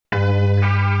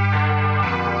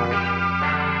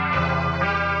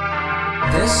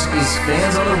This is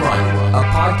Fans on the Run, a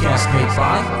podcast made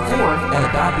by, for, and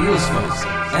about Beatles fans.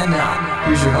 And now,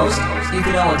 here's your host,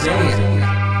 Ethan Alexander.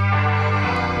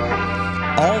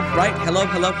 All right, hello.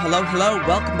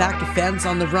 Welcome back to Fans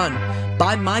on the Run.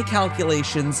 By my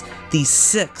calculations, the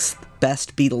 6th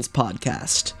best Beatles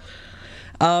podcast.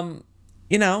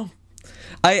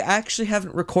 I actually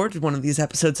haven't recorded one of these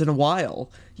episodes in a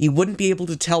while. You wouldn't be able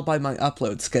to tell by my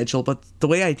upload schedule, but the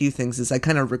way I do things is I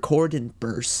kind of record in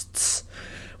bursts,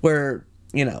 where,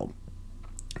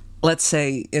 let's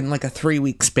say in like a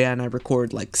 3-week span, I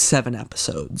record like 7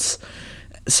 episodes.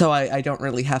 So I don't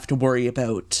really have to worry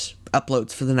about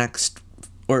uploads for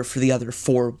the other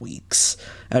 4 weeks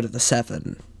out of the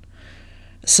 7.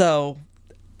 So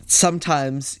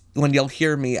sometimes when you'll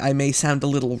hear me, I may sound a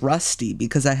little rusty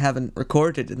because I haven't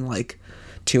recorded in like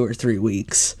 2 or 3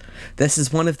 weeks. This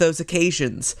is one of those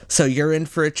occasions, so you're in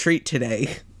for a treat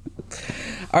today.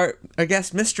 Our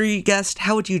mystery guest,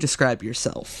 how would you describe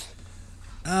yourself?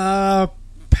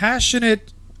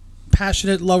 Passionate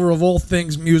lover of all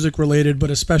things music related, but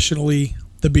especially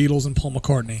the Beatles and Paul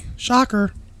McCartney.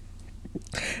 Shocker.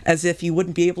 As if you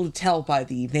wouldn't be able to tell by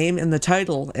the name and the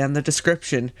title and the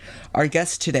description, our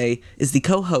guest today is the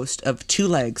co-host of Two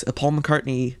Legs, a Paul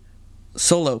McCartney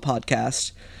solo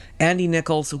podcast, Andy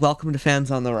Nichols. Welcome to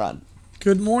Fans on the Run.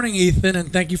 Good morning, Ethan,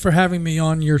 and thank you for having me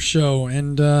on your show.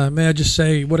 And may I just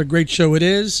say what a great show it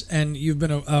is, and you've been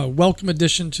a welcome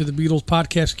addition to the Beatles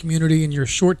podcast community in your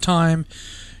short time.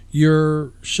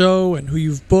 Your show and who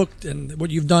you've booked and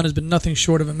what you've done has been nothing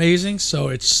short of amazing, so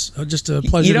it's just a pleasure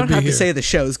to be here. You don't have to say the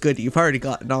show's good. You've already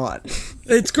gotten on.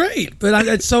 It's great, but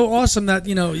it's so awesome that,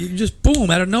 you just boom,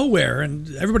 out of nowhere,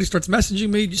 and everybody starts messaging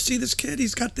me, you see this kid,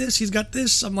 he's got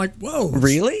this. I'm like, whoa.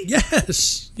 Really?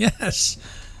 Yes.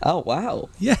 Oh, wow.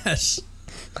 Yes.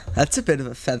 That's a bit of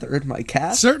a feather in my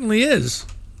cap. Certainly is.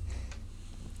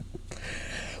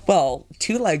 Well,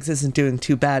 Two Legs isn't doing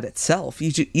too bad itself.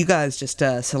 You guys just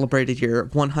celebrated your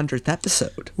 100th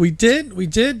episode. We did.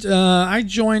 I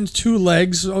joined Two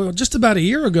Legs just about a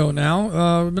year ago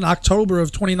now. In October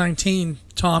of 2019,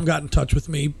 Tom got in touch with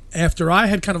me after I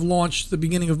had kind of launched the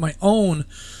beginning of my own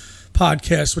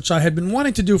podcast, which I had been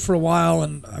wanting to do for a while,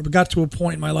 and I got to a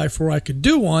point in my life where I could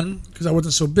do one because I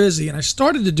wasn't so busy, and I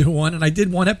started to do one, and I did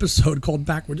one episode called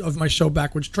of my show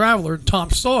Backwards Traveler. Tom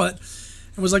saw it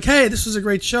and was like, hey, this is a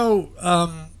great show.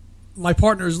 My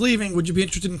partner is leaving. Would you be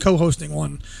interested in co-hosting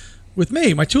one with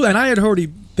me? And I had already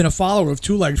been a follower of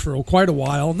Two Legs for quite a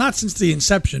while, not since the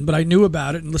inception, but I knew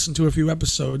about it and listened to a few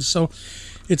episodes. So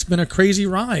it's been a crazy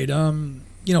ride.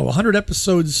 100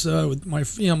 episodes with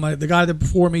the guy that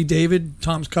before me, David,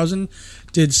 Tom's cousin,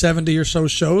 did 70 or so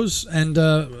shows, and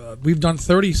we've done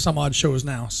 30 some odd shows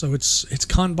now. So it's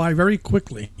gone by very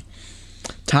quickly.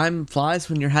 Time flies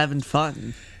when you're having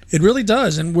fun. It really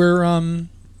does, and we're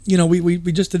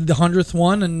we just did the 100th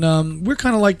one, and we're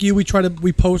kind of like you. We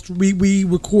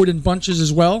record in bunches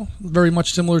as well, very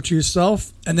much similar to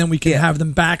yourself, and then we can have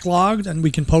them backlogged and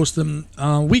we can post them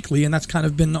weekly, and that's kind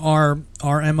of been our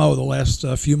MO the last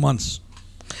few months.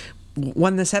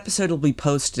 When this episode will be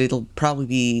posted, it'll probably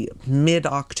be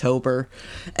mid-October,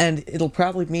 and it'll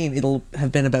probably mean it'll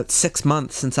have been about 6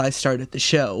 months since I started the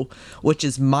show, which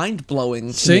is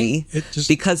mind-blowing to me,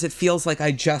 because it feels like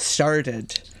I just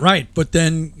started. Right, but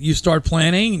then you start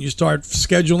planning, and you start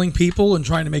scheduling people and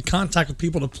trying to make contact with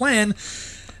people to plan,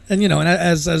 and and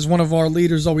as one of our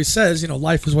leaders always says,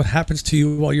 life is what happens to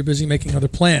you while you're busy making other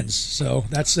plans, so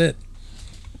that's it.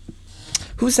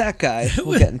 Who's that guy?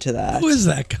 We'll get into that. Who is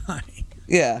that guy?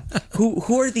 Yeah.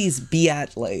 Who are these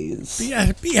Beatles?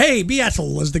 Hey,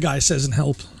 Beatle, as the guy says in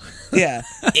Help. Yeah.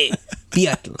 Hey,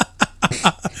 Beatle.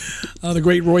 The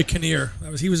great Roy Kinnear.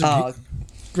 He was a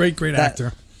great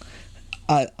actor.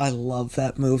 I love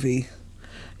that movie.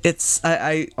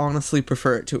 I honestly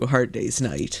prefer it to A Hard Day's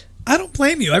Night. I don't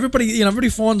blame you. Everybody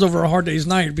fawns over A Hard Day's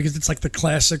Night because it's like the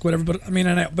classic, whatever. But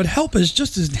but Help is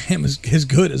just as damn as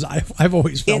good as I've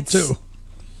always felt too.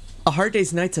 A Hard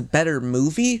Day's Night's a better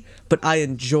movie, but I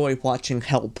enjoy watching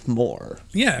Help more.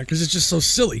 Yeah, because it's just so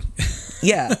silly.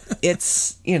 Yeah,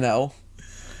 it's, the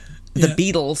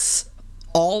Beatles,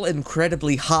 all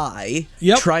incredibly high,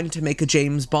 trying to make a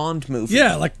James Bond movie.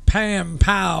 Yeah, like Pam,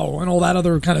 Pow, and all that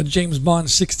other kind of James Bond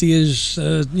 60-ish,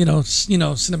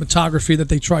 cinematography that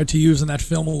they tried to use in that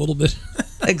film a little bit.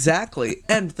 Exactly,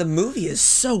 and the movie is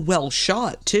so well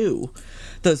shot, too.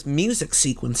 Those music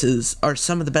sequences are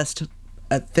some of the best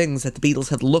things that the Beatles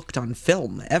have looked on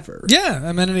film ever. Yeah,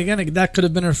 and again, that could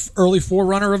have been an early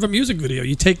forerunner of a music video.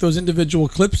 You take those individual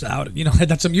clips out,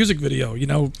 that's a music video.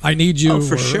 I Need You,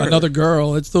 for or sure. Another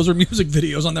Girl. Those are music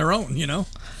videos on their own.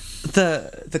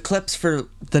 the clips for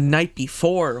the night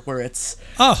before, where it's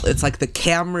like the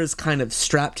camera's kind of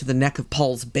strapped to the neck of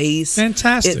Paul's bass.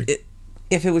 Fantastic.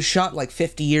 If it was shot like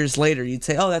 50 years later, you'd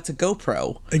say, oh, that's a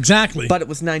GoPro. Exactly. But it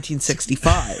was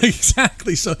 1965.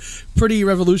 Exactly. So pretty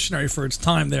revolutionary for its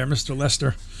time there, Mr.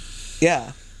 Lester.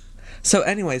 Yeah. So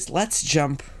anyways, let's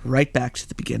jump right back to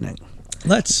the beginning.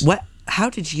 How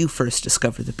did you first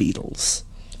discover the Beatles?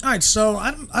 All right, so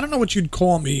I don't know what you'd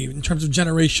call me in terms of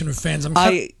generation of fans.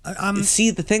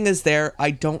 See, the thing is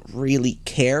I don't really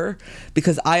care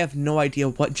because I have no idea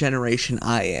what generation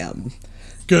I am.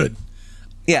 Good.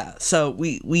 Yeah, so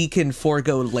we can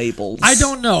forego labels. I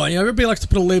don't know. Everybody likes to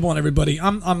put a label on everybody.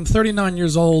 I'm 39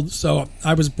 years old, so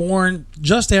I was born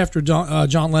just after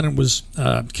John Lennon was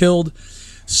killed.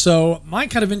 So my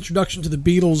kind of introduction to the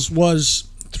Beatles was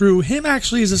through him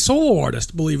actually as a solo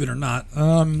artist, believe it or not.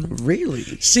 Really?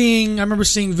 I remember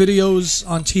seeing videos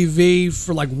on TV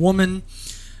for like Woman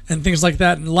and things like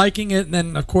that and liking it. And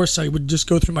then, of course, I would just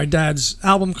go through my dad's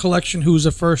album collection, who's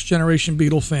a first-generation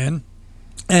Beatle fan.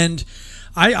 And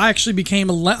I actually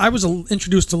I was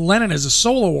introduced to Lennon as a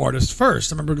solo artist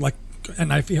first. I remember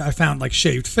I found like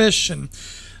Shaved Fish and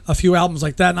a few albums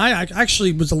like that. And I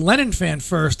actually was a Lennon fan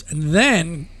first, and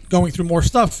then going through more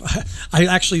stuff, I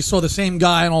actually saw the same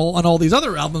guy on all these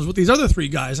other albums with these other three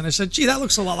guys, and I said, gee, that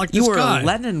looks a lot like this guy. You were a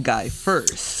Lennon guy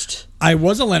first. I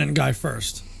was a Lennon guy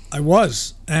first. I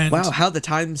was. And wow, how the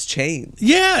times change.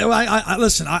 Yeah, I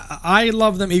listen, I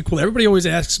love them equally. Everybody always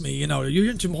asks me, you're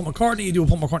into Paul McCartney, you do a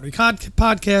Paul McCartney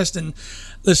podcast, and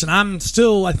listen, I'm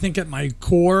still, I think at my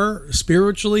core,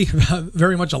 spiritually,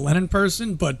 very much a Lennon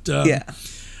person, but yeah.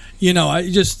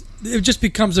 It just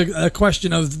becomes a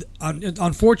question of,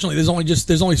 unfortunately,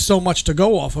 there's only so much to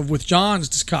go off of with John's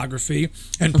discography,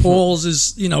 and Paul's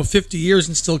is 50 years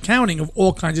and still counting of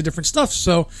all kinds of different stuff.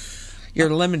 So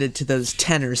you're limited to those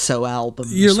 10 or so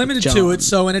albums. You're limited to it.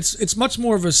 So, and it's much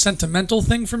more of a sentimental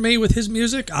thing for me with his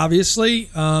music. Obviously,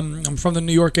 I'm from the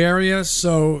New York area,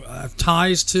 so I have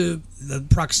ties to the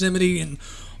proximity and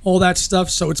all that stuff.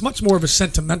 So it's much more of a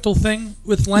sentimental thing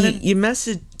with Lennon.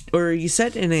 You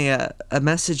said in a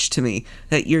message to me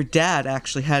that your dad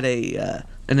actually had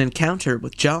an encounter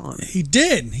with John. He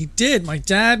did. My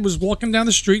dad was walking down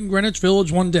the street in Greenwich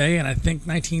Village one day, and I think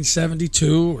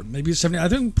 1972 or maybe 70.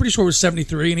 I'm pretty sure it was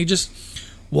 73, and he just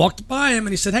walked by him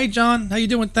and he said, "Hey, John, how you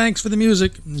doing? Thanks for the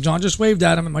music." And John just waved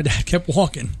at him, and my dad kept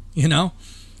walking.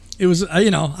 It was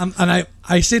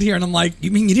I sit here and I'm like,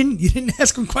 "You mean you didn't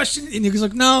ask him questions?" And he was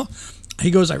like, "No." He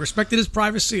goes, "I respected his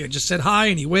privacy. I just said hi,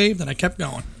 and he waved, and I kept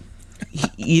going."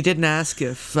 You didn't ask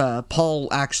if Paul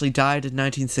actually died in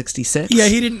 1966? Yeah,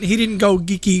 he didn't go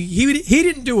geeky. He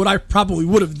didn't do what I probably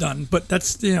would have done. But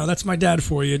that's my dad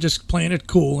for you, just playing it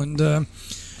cool, and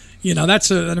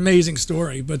that's an amazing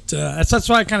story. But that's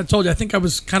why I kind of told you. I think I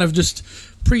was kind of just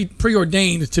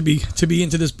preordained to be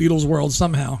into this Beatles world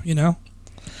somehow.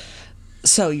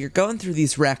 So you're going through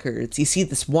these records, you see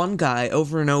this one guy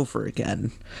over and over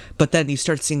again, but then you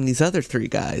start seeing these other three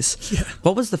guys. Yeah.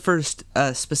 What was the first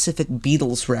specific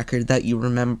Beatles record that you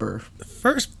remember? The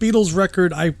first Beatles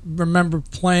record I remember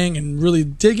playing and really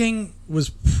digging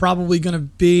was probably going to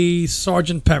be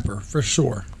Sgt. Pepper, for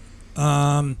sure.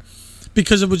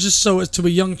 Because it was just so, to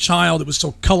a young child, it was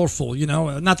so colorful,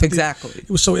 Not that exactly.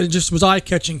 It just was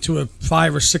eye-catching to a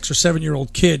 5 or 6 or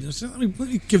 7-year-old kid. So, let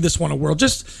me give this one a whirl.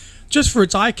 Just for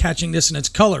its eye-catchingness and its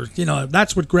color,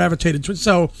 that's what gravitated to it.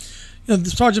 So, the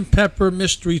Sgt. Pepper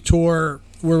Mystery Tour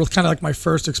were kind of like my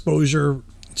first exposure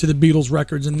to the Beatles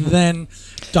records, and then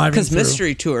diving through. Because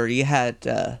Mystery Tour, you had,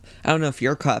 I don't know if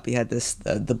your copy had this,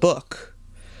 the book,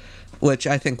 which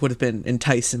I think would have been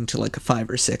enticing to like a 5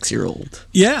 or 6-year-old.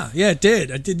 Yeah, it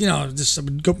did. I did,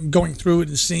 going through it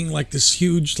and seeing like this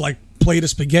huge like plate of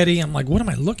spaghetti. I'm like, what am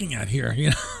I looking at here?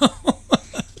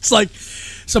 It's like.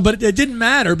 So, but it didn't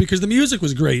matter because the music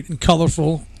was great and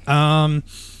colorful, and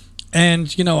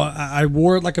I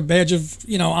wore it like a badge of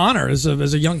honor as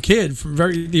a young kid from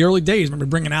the early days. I remember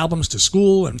bringing albums to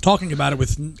school and talking about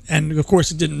it and of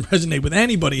course it didn't resonate with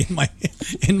anybody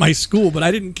in my school, but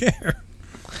I didn't care.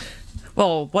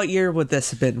 Well, what year would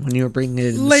this have been when you were bringing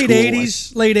it in late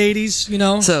school? Late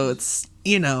 80s. So it's.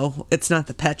 It's not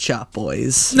the Pet Shop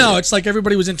Boys. No, it's like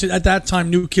everybody was into, at that time,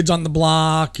 New Kids on the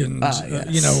Block, and,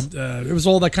 yes. It was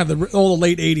all that kind of, all the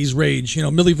late 80s rage,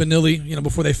 Milli Vanilli,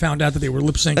 before they found out that they were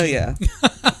lip syncing. Oh, yeah.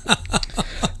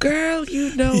 Girl,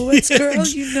 you know it's girl,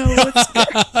 you know it's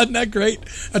girl. Isn't that great?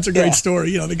 That's a great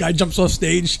story. The guy jumps off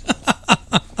stage.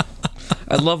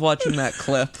 I love watching that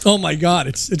clip. Oh, my God.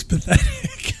 It's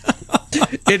pathetic.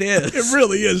 It is. It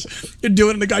really is. You're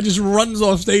doing it, and the guy just runs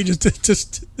off stage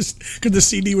just because the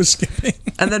CD was skipping.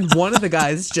 And then one of the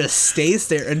guys just stays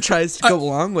there and tries to go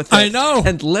along with it. I know.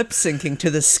 And lip syncing to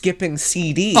the skipping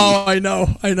CD. Oh, I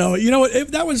know. You know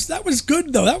what? That was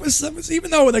good though. That was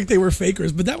even though like they were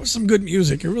fakers, but that was some good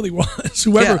music. It really was.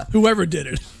 Whoever did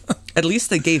it. At least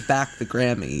they gave back the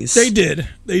Grammys. They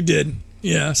did.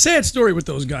 Yeah, sad story with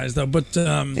those guys though, but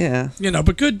yeah,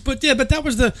 but good, but that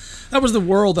was the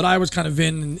world that I was kind of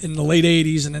in the late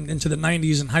 '80s and into the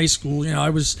 '90s in high school. You know,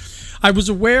 I was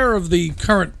aware of the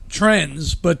current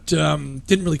trends, but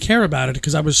didn't really care about it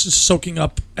because I was just soaking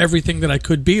up everything that I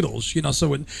could Beatles. You know,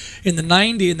 so in the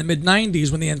mid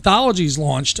 '90s when the anthologies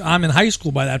launched, I'm in high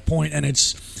school by that point, and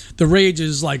it's the rage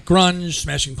is like grunge,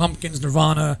 Smashing Pumpkins,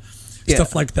 Nirvana.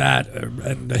 Stuff like that,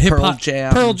 and hip hop,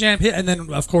 Pearl Jam, and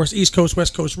then of course East Coast,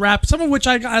 West Coast rap. Some of which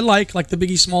I like the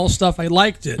Biggie Smalls stuff. I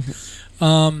liked it.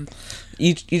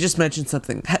 You just mentioned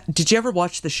something. Did you ever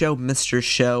watch the show Mr.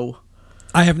 Show?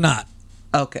 I have not.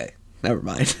 Okay, never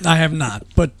mind. I have not.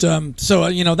 But so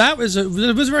that was it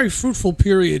was a very fruitful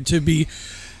period to be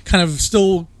kind of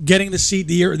still getting the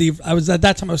CD. I was at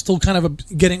that time. I was still kind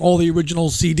of getting all the original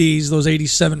CDs, those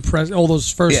 '87 all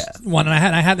those first one. And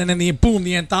I had, and then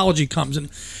the anthology comes, and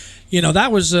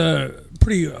that was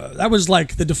pretty. That was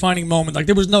like the defining moment. Like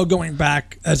there was no going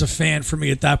back as a fan for me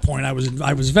at that point. I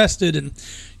was vested, and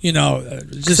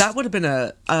just that would have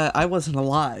been I wasn't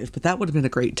alive, but that would have been a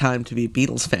great time to be a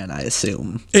Beatles fan. I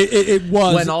assume it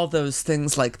was when all those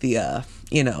things like the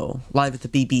Live at the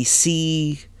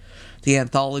BBC. The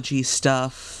anthology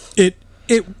stuff. It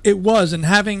was, and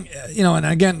having and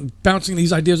again bouncing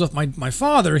these ideas off my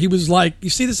father, he was like, you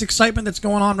see this excitement that's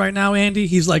going on right now, Andy?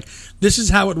 He's like, this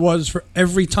is how it was for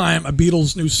every time a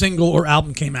Beatles new single or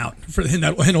album came out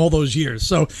in all those years.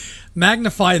 So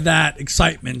magnify that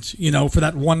excitement, for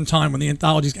that one time when the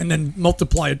anthologies, and then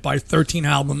multiply it by 13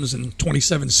 albums and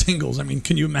 27 singles. I mean,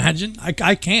 can you imagine?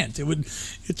 I can't. It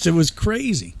was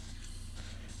crazy.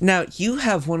 Now, you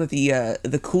have one of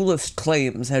the coolest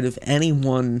claims out of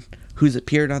anyone who's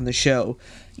appeared on the show.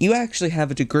 You actually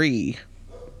have a degree.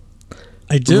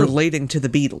 I do. Relating to the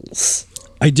Beatles.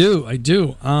 I do.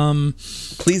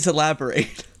 Please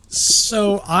elaborate.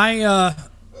 So I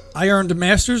earned a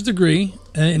master's degree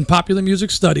in popular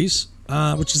music studies,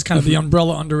 which is kind of the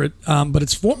umbrella under it, but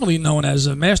it's formally known as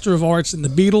a Master of Arts in the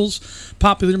Beatles,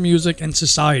 Popular Music, and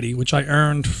Society, which I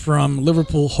earned from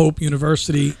Liverpool Hope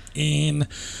University in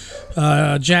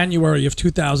January of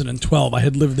 2012. I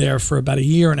had lived there for about a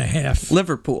year and a half.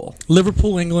 Liverpool,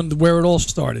 England, where it all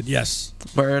started, yes.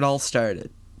 Where it all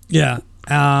started. Yeah.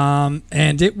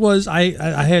 And it was, I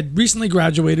had recently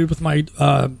graduated with my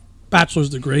bachelor's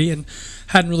degree and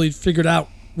hadn't really figured out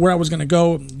where I was going to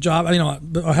go, job.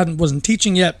 I wasn't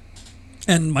teaching yet,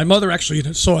 and my mother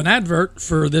actually saw an advert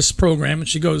for this program, and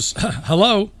she goes,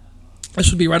 "Hello,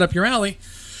 this would be right up your alley."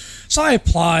 So I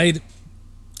applied,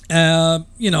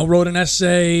 wrote an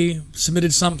essay,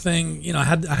 submitted something. I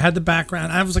had the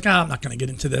background. I was like, I'm not going to get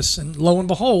into this, and lo and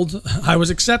behold, I was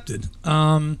accepted.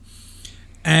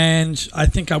 And I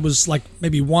think I was like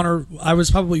there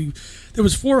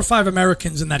was 4 or 5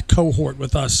 Americans in that cohort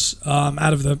with us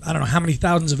out of the, I don't know how many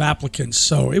thousands of applicants.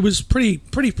 So it was pretty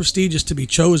prestigious to be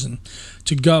chosen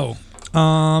to go.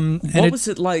 What was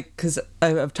it like? Because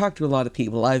I've talked to a lot of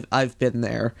people. I've been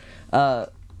there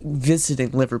visiting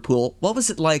Liverpool. What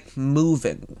was it like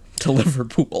moving to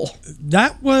Liverpool?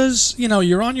 That was,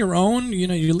 you're on your own.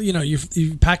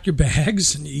 You pack your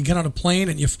bags and you get on a plane,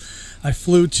 and I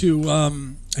flew to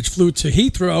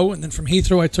Heathrow, and then from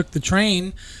Heathrow I took the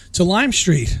train to Lime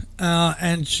Street,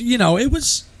 and it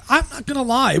was. I'm not gonna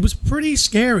lie, it was pretty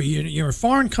scary. You're a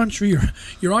foreign country.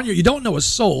 You don't know a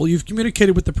soul. You've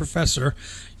communicated with the professor,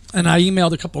 and I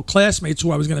emailed a couple of classmates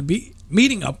who I was going to be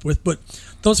meeting up with. But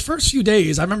those first few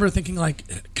days, I remember thinking like,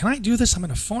 can I do this? I'm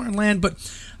in a foreign land. But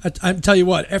I tell you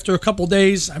what, after a couple of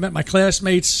days, I met my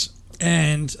classmates,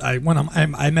 and I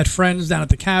met friends down at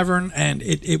the Cavern, and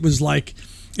it was like,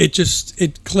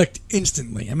 it clicked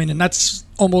instantly. I mean, and that's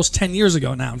almost 10 years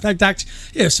ago now. In fact,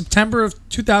 September of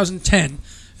 2010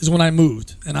 is when I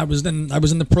moved, and I was in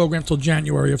the program till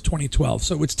January of 2012.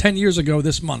 So it's 10 years ago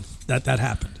this month that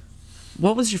happened.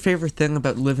 What was your favorite thing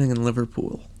about living in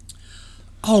Liverpool?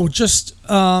 Oh, just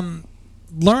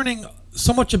learning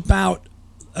so much about,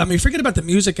 forget about the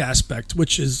music aspect,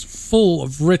 which is full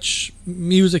of rich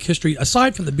music history,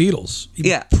 aside from the Beatles.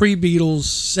 Yeah. Pre-Beatles,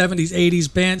 70s,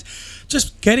 80s bands.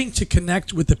 Just getting to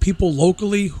connect with the people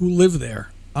locally who live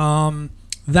there.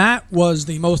 That was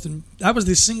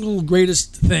the single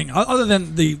greatest thing, other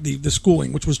than the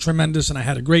schooling, which was tremendous, and I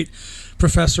had a great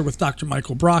professor with Dr.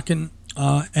 Michael Brocken.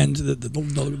 and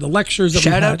the lectures that we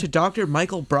Shout had. out to Dr.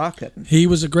 Michael Brocken.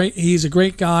 He's a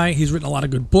great guy. He's written a lot of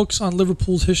good books on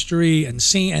Liverpool's history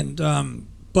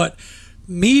but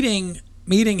meeting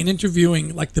and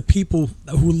interviewing like the people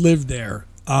who live there,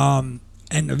 and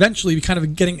eventually kind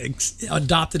of getting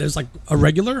adopted as like a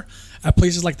regular at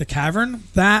places like the Cavern.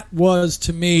 That was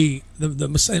to me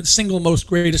the single most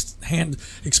greatest hand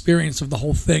experience of the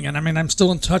whole thing. And I mean, I'm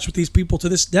still in touch with these people to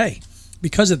this day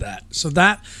because of that. So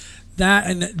that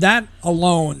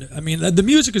alone, I mean, the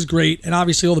music is great, and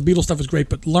obviously all the Beatles stuff is great,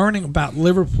 but learning about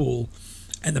Liverpool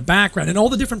and the background and all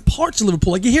the different parts of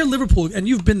Liverpool, like you hear Liverpool, and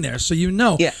you've been there, so you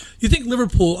know. Yeah. You think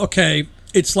Liverpool, okay,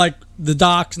 it's like the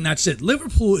docks and that's it.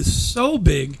 Liverpool is so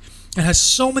big and has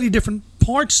so many different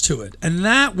parts to it, and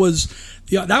that was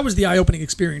the eye-opening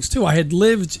experience too. I had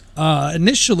lived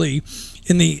initially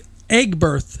in the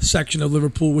Aigburth section of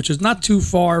Liverpool, which is not too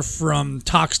far from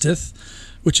Toxteth,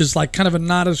 which is like kind of a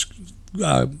not as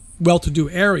well-to-do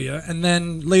area. And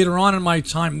then later on in my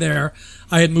time there,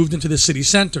 I had moved into the city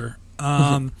center,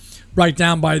 right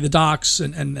down by the docks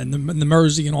and the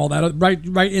Mersey and all that,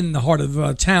 right in the heart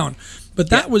of town. But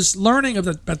that was learning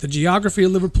about the geography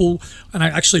of Liverpool, and I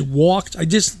actually walked. I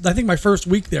think my first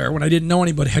week there, when I didn't know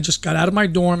anybody, I just got out of my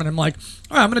dorm, and I'm like,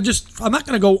 all right, I'm not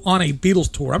going to go on a Beatles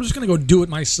tour. I'm just going to go do it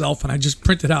myself, and I just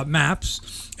printed out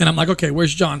maps. And I'm like, okay,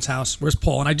 where's John's house? Where's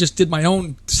Paul? And I just did my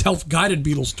own self-guided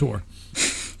Beatles tour.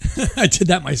 I did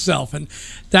that myself, and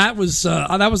that was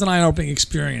an eye-opening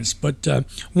experience, but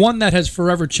one that has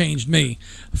forever changed me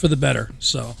for the better.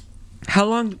 So, How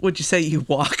long would you say you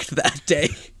walked that day?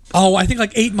 Oh, I think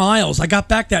like 8 miles. I got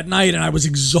back that night and I was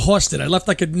exhausted. I left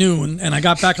like at noon and I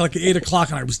got back like at 8 o'clock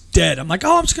and I was dead. I'm like,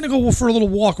 I'm just going to go for a little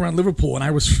walk around Liverpool. And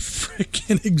I was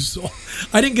freaking exhausted.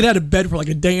 I didn't get out of bed for like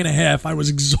a day and a half. I was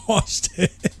exhausted.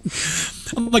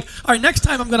 I'm like, all right, next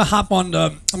time I'm going to hop on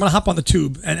the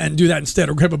tube and do that instead,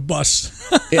 or grab a bus.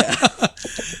 Yeah.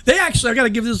 They actually, I got to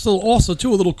give this a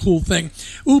little cool thing.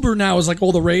 Uber now is like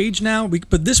all the rage now,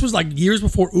 but this was like years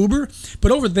before Uber.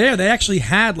 But over there, they actually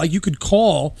had like you could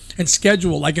call and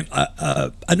schedule like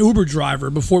an Uber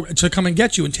driver to come and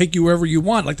get you and take you wherever you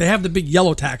want. Like they have the big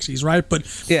yellow taxis, right? But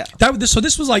yeah, so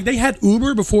this was like they had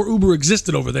Uber before Uber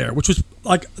existed over there, which was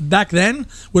like back then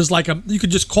was like you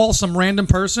could just call some random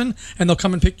person and they'll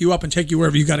come and pick you up and take you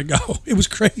wherever you got to go. It was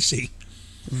crazy.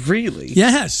 Really?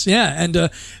 Yes, yeah, and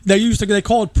they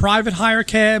call it private hire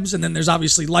cabs, and then there's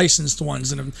obviously licensed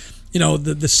ones, and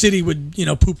the city would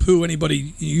poo-poo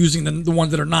anybody using the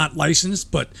ones that are not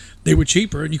licensed, but they were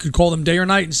cheaper, and you could call them day or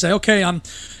night and say, okay, I'm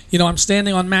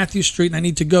standing on Matthew Street and I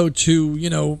need to go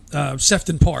to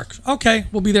Sefton Park. Okay,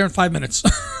 we'll be there in 5 minutes.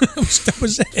 That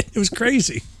was it. It was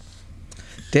crazy.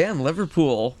 Damn,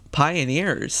 Liverpool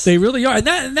pioneers. They really are, and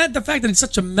that the fact that it's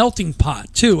such a melting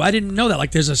pot too. I didn't know that.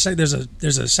 Like there's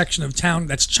a section of town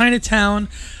that's Chinatown.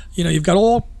 You've got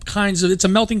all kinds of. It's a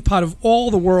melting pot of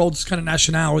all the world's kind of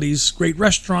nationalities. Great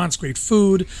restaurants, great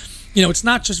food. It's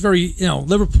not just very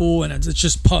Liverpool, and it's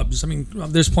just pubs. I mean,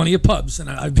 there's plenty of pubs, and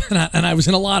I've been and I was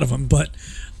in a lot of them, but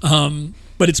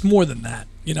it's more than that.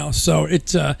 So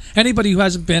it's anybody who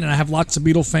hasn't been, and I have lots of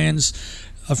Beatle fans.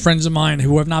 Friends of mine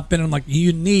who have not been, I'm like,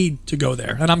 you need to go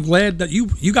there, and I'm glad that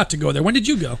you got to go there. When did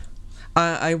you go?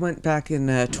 I went back in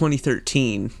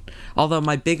 2013, although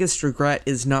my biggest regret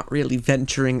is not really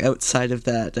venturing outside of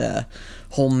that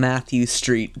whole Matthew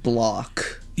Street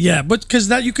block. Yeah, but because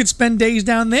that you could spend days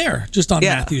down there just on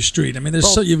Matthew Street. I mean,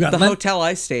 you've got the hotel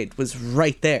I stayed was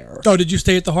right there. Oh, did you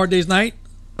stay at the Hard Day's Night?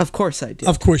 Of course I did.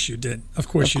 Of course you did. Of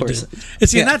course you did.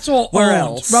 And and that's all Where owned.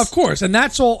 else? Well, of course, and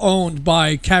that's all owned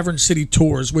by Cavern City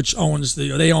Tours, which owns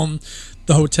they own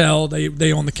the hotel,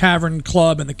 they own the Cavern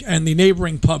Club and the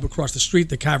neighboring pub across the street,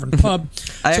 the Cavern Pub.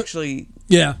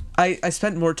 I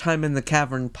spent more time in the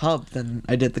Cavern Pub than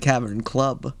I did the Cavern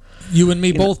Club. You and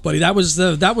me both, buddy. That was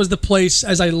the place.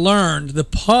 As I learned, the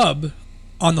pub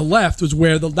on the left was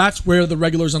that's where the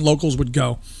regulars and locals would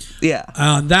go.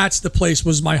 Yeah. That's the place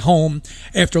was my home.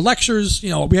 After lectures,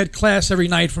 we had class every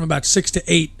night from about 6 to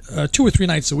 8, 2 or 3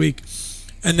 nights a week.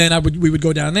 And then we would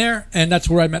go down there, and that's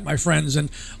where I met my friends and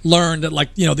learned that,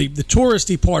 the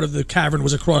touristy part of the Cavern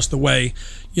was across the way,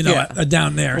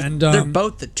 down there. Well, and they're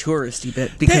both the touristy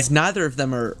bit because neither of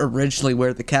them are originally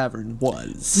where the Cavern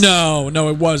was. No,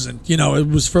 it wasn't. It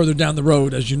was further down the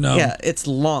road, as you know. Yeah, it's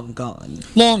long gone.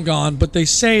 Long gone, but they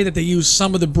say that they use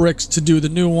some of the bricks to do the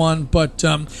new one. But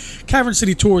Cavern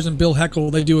City Tours and Bill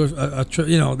Heckle, they do a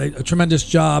tremendous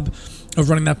job of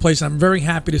running that place. I'm very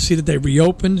happy to see that they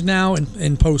reopened now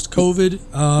in post-COVID.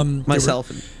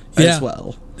 as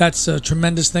well. That's a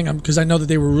tremendous thing because I know that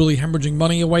they were really hemorrhaging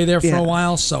money away there for a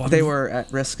while. So they were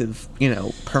at risk of,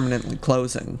 permanently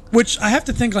closing. Which I have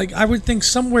to think, I would think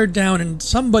somewhere down and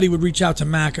somebody would reach out to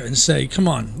Macca and say, come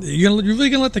on, you're really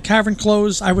going to let the cavern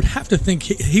close? I would have to think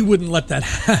he wouldn't let that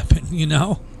happen,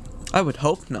 I would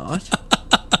hope not.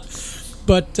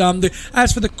 But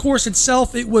as for the course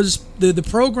itself, it was the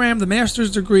program, the master's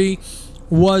degree,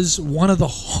 was one of the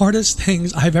hardest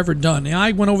things I've ever done. And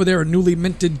I went over there a newly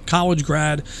minted college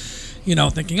grad,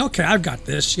 thinking, okay, I've got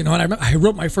this, and I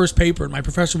wrote my first paper, and my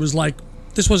professor was like,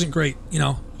 this wasn't great,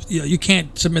 you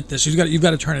can't submit this, you've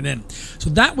got to turn it in. So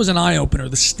that was an eye-opener.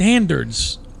 The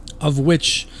standards of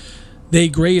which they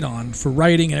grade on for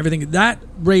writing and everything, that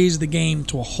raised the game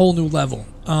to a whole new level.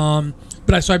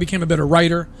 So I became a better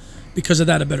writer because of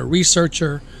that, a better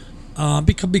researcher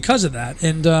because of that.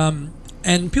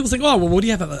 And people think, oh, well, what do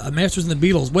you have, a master's in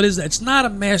the Beatles? What is that? It's not a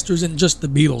master's in just the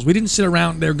Beatles. We didn't sit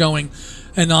around there going,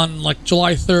 and on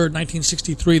July 3rd,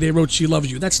 1963, they wrote "She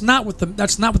Loves You." That's not what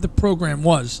the program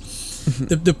was.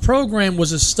 The program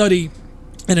was a study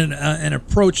and an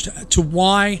approach to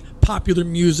why popular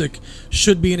music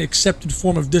should be an accepted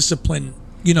form of discipline,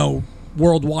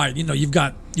 worldwide. You've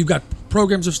got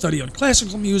programs of study on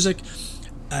classical music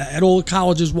at all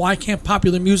colleges. Why can't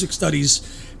popular music studies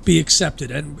be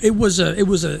accepted? And it was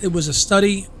a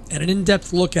study and an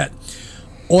in-depth look at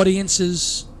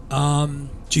audiences,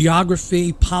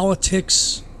 geography,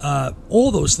 politics,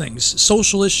 all those things,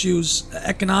 social issues,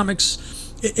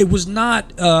 economics. It was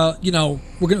not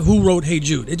who wrote Hey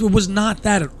Jude. It was not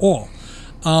that at all.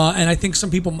 And I think some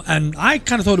people, and I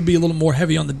kind of thought it'd be a little more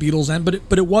heavy on the Beatles end,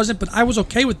 but it wasn't. But I was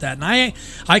okay with that, and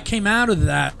I came out of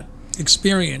that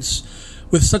experience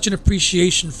with such an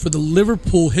appreciation for the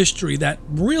Liverpool history that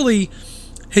really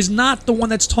is not the one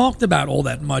that's talked about all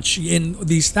that much. In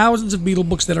these thousands of Beatle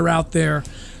books that are out there,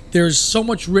 there's so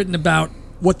much written about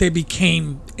what they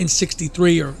became in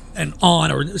 '63 or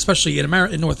especially in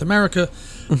North America.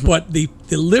 Mm-hmm. But the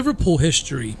Liverpool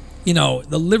history,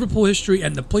 the Liverpool history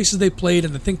and the places they played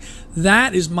and the thing,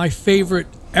 that is my favorite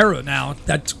era now.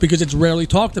 That's because it's rarely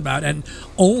talked about, and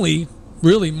only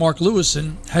really Mark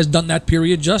Lewison has done that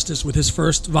period justice with his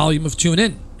first volume of Tune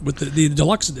In, with the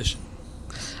deluxe edition.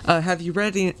 Have you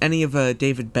read any of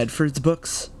David Bedford's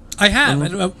books? I have,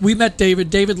 and we met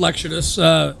David. David lectured us.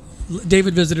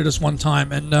 David visited us one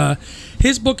time, and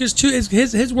his book is too.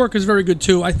 His work is very good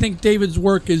too. I think David's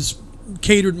work is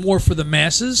catered more for the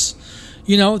masses,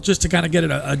 just to kind of get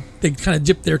it they kind of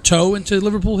dip their toe into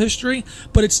Liverpool history.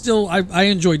 But it's still, I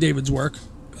enjoy David's work.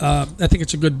 I think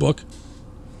it's a good book.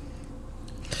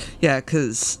 Yeah,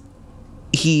 because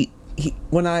he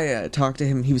when I talked to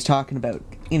him, he was talking about,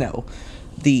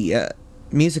 the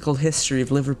musical history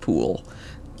of Liverpool,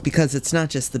 because it's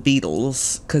not just the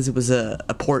Beatles, because it was a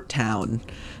port town.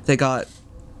 They got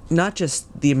not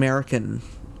just the American,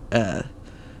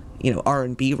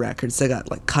 R&B records, they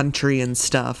got, country and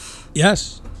stuff.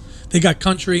 Yes, they got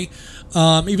country.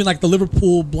 Even the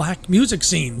Liverpool black music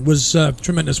scene was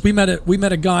tremendous. We met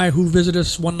a guy who visited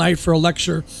us one night for a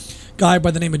lecture, guy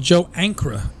by the name of Joe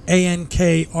Ankrah,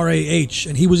 Ankrah,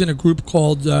 and he was in a group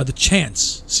called The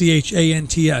Chants,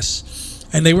 Chants,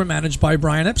 and they were managed by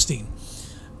Brian Epstein.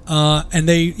 And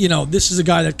they, this is a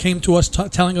guy that came to us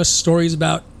telling us stories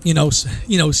about,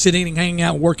 sitting and hanging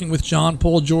out, working with John,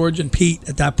 Paul, George, and Pete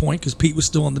at that point, because Pete was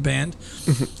still in the band.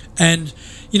 And,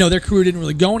 their career didn't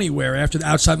really go anywhere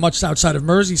much outside of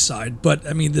Merseyside. But,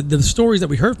 I mean, the stories that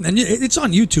we heard from them, and it's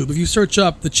on YouTube. If you search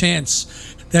up The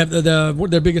Chants,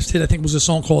 their biggest hit, I think, was a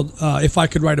song called If I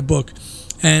Could Write a Book.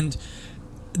 And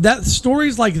that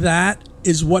stories like that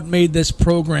is what made this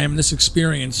program, this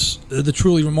experience, the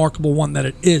truly remarkable one that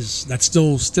it is. That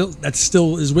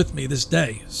still is with me this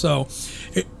day. So,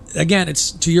 again,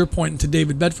 it's to your point and to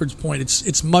David Bedford's point.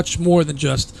 It's much more than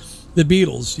just the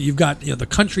Beatles. You've got the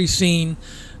country scene,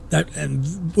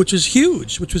 which was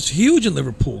huge in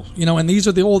Liverpool. And these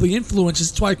are all the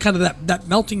influences. That's why kind of that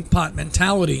melting pot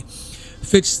mentality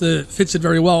fits it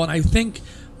very well. And I think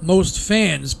most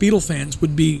Beatle fans,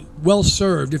 would be well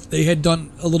served if they had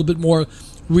done a little bit more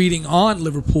reading on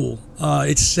Liverpool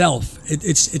itself.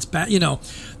 It's bad,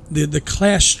 the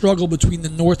class struggle between the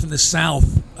North and the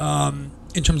South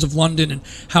in terms of London, and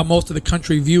how most of the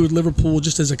country viewed Liverpool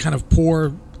just as a kind of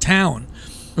poor town.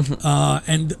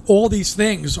 And all these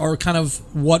things are kind of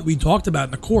what we talked about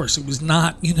in the course. It was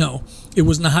not,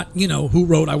 who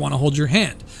wrote I Want to Hold Your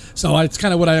Hand. So it's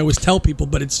kind of what I always tell people,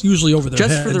 but it's usually over their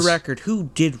heads. Just for the record, who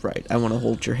did write I Want to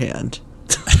Hold Your Hand?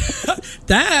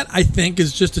 That, I think,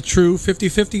 is just a true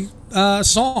 50-50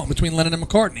 song between Lennon and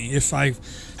McCartney, if I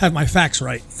have my facts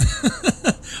right.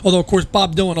 Although, of course,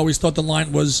 Bob Dylan always thought the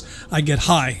line was, I get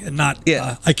high, and not,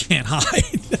 I can't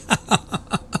hide.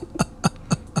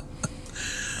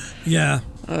 Yeah.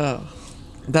 Oh,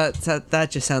 that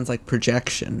just sounds like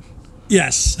projection.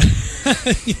 Yes.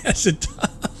 Yes, it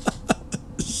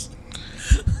does.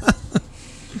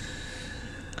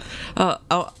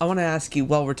 I want to ask you,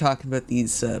 while we're talking about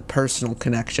these personal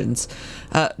connections,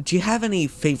 do you have any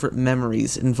favorite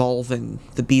memories involving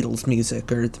the Beatles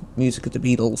music or the music of the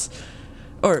Beatles?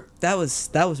 Or that was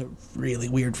a really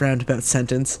weird roundabout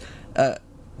sentence.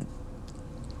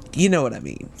 You know what I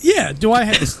mean? Yeah. Do I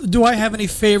have any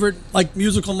favorite like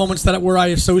musical moments where I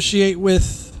associate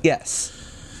with? Yes.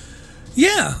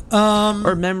 Yeah.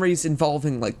 Or memories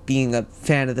involving like being a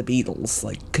fan of the Beatles,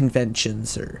 like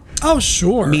conventions or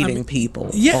sure, meeting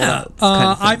people. Yeah.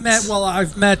 I've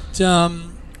met.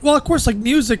 Well, of course, like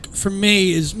music for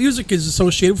me is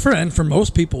associated for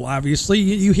most people. Obviously,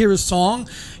 you hear a song,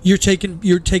 you're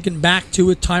taken back to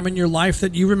a time in your life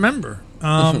that you remember.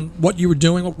 What you were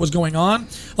doing, what was going on.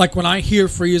 Like when I hear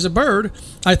 "Free as a Bird,"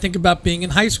 I think about being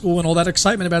in high school and all that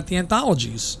excitement about the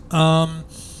anthologies.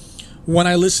 When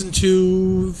I listen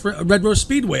to Red Rose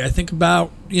Speedway, I think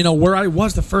about where I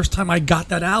was the first time I got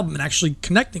that album and actually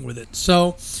connecting with it.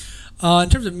 So, in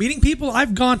terms of meeting people,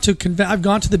 I've gone to the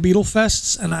Beatle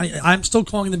Fests, and I'm still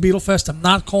calling it the Beatle Fest. I'm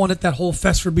not calling it that whole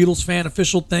Fest for Beatles fan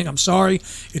official thing. I'm sorry,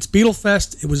 it's Beatle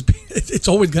Fest. It's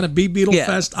always going to be Beatle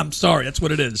Fest. I'm sorry, that's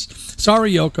what it is.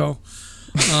 Sorry, Yoko.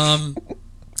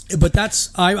 But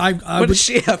that's what does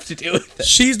she have to do with it?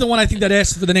 She's the one I think that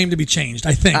asked for the name to be changed.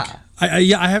 I think.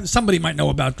 I have somebody might know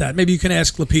about that. Maybe you can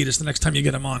ask Lapidus the next time you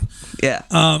get him on. Yeah.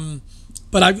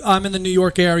 But I'm in the New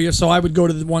York area, so I would go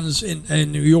to the ones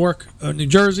in New York, New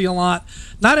Jersey a lot.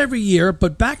 Not every year,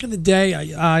 but back in the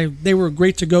day, they were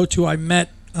great to go to. I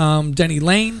met Denny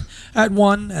Lane at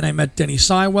one, and I met Denny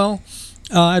Sywell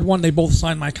at one. They both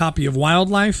signed my copy of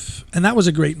Wildlife, and that was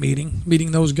a great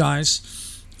meeting those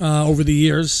guys over the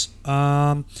years.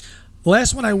 The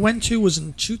last one I went to was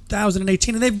in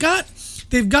 2018, and they've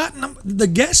gotten the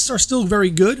guests are still very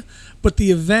good, but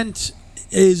the event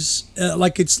is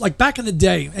it's like back in the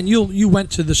day, and you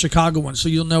went to the Chicago one, so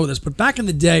you'll know this. But back in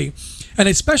the day, and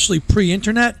especially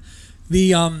pre-internet,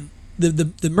 the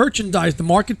merchandise, the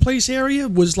marketplace area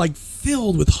was like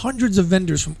filled with hundreds of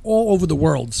vendors from all over the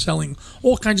world selling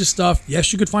all kinds of stuff.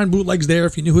 Yes, you could find bootlegs there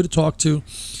if you knew who to talk to.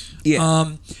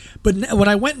 Yeah. But when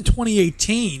I went in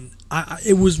 2018.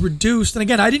 It was reduced, and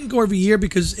again, I didn't go every year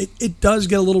because it does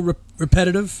get a little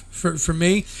repetitive for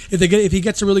me. If he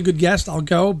gets a really good guest, I'll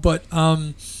go, but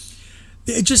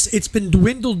it's been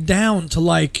dwindled down to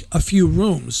like a few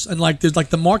rooms, and like there's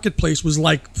like the marketplace was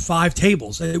like 5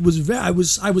 tables. I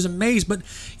was amazed, but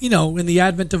in the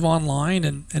advent of online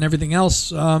and everything else,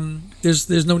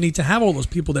 there's no need to have all those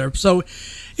people there. So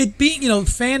it being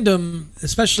fandom,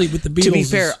 especially with the Beatles. To be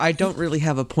fair, I don't really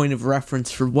have a point of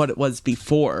reference for what it was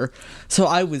before, so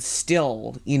I was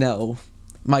still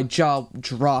my jaw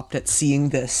dropped at seeing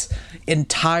this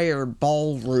entire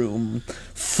ballroom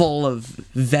full of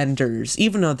vendors,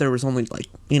 even though there was only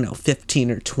 15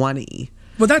 or 20.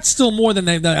 But that's still more than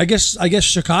I guess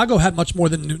Chicago had much more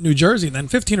than New Jersey. And then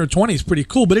 15 or 20 is pretty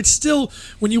cool. But it's still,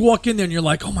 when you walk in there and you're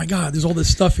like, oh my God, there's all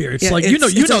this stuff here. It's like, it's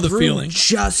the feeling.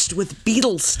 Just with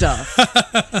Beatles stuff.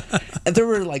 And there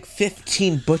were like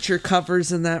 15 butcher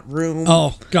covers in that room.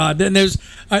 Oh God. Then there's,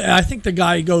 I think the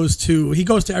guy goes to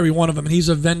every one of them, and he's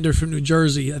a vendor from New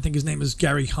Jersey. I think his name is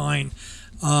Gary Hine.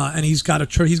 And he's got a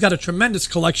tremendous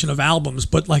collection of albums,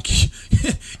 but like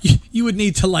you would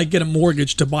need to like get a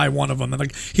mortgage to buy one of them. And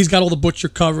like he's got all the butcher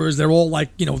covers; they're all like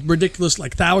ridiculous,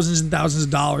 like thousands and thousands of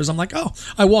dollars. I'm like, oh,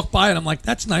 I walk by and I'm like,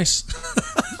 that's nice.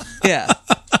 Yeah.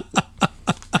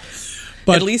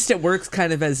 But at least it works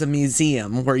kind of as a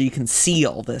museum where you can see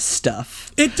all this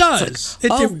stuff. It does.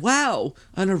 Like, wow,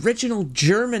 an original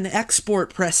German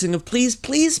export pressing of Please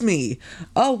Please Me.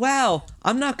 Oh wow,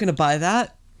 I'm not going to buy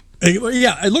that.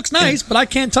 Yeah, it looks nice, but I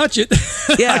can't touch it.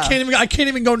 Yeah, I can't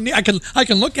even go near. I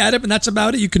can look at it, and that's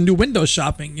about it. You can do window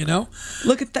shopping,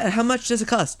 Look at that. How much does it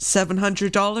cost?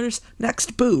 $700.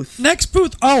 Next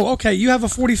booth. Oh, okay. You have a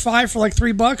 45 for like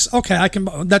 $3. Okay, I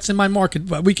can. That's in my market,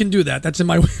 but we can do that. That's in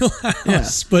my wheelhouse. Yeah.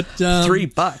 But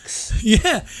 $3.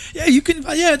 Yeah. You can.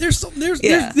 Yeah, there's deals to be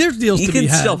had. You can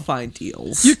still find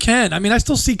deals. You can. I mean, I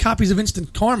still see copies of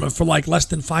Instant Karma for like less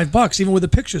than $5, even with a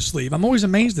picture sleeve. I'm always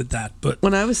amazed at that. But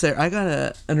when I was there, I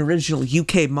got an original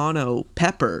UK mono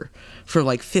pepper for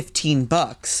like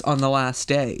 $15 on the last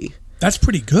day. That's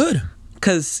pretty good.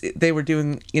 Because they were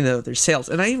doing, their sales.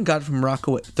 And I even got it from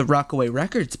the Rockaway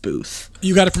Records booth.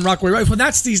 You got it from Rockaway Records. Well,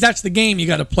 that's the game you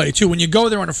got to play, too. When you go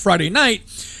there on a Friday night,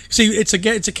 See, it's a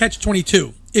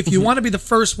catch-22. If you want to be the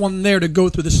first one there to go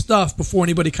through the stuff before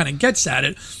anybody kind of gets at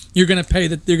it, you're going to pay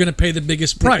the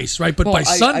biggest price, right? But by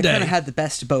Sunday, I kind of had the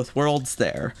best of both worlds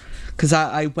there, because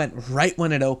I went right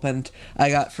when it opened. I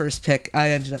got first pick. I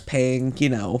ended up paying,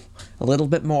 a little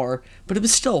bit more, but it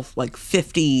was still like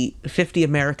 50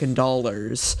 American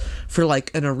dollars for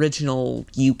like an original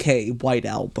UK White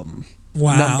Album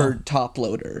numbered top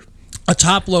loader. A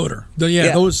top loader.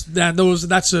 That's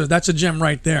a gem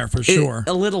right there for sure.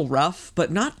 A little rough,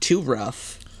 but not too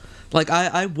rough. Like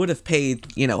I would have paid,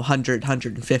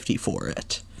 150 for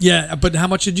it. Yeah, but how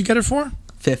much did you get it for?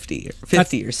 50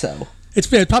 or so. It's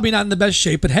probably not in the best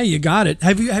shape, but hey, you got it.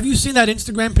 Have you seen that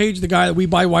Instagram page, the guy that we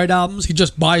buy white albums? He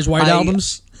just buys white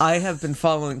albums. I have been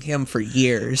following him for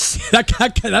years. that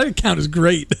account is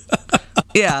great.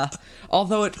 Yeah.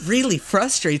 Although it really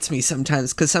frustrates me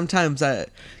sometimes, because sometimes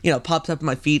it pops up in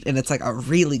my feed and it's like a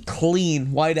really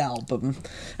clean white album,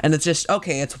 and it's just,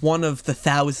 okay, it's one of the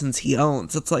thousands he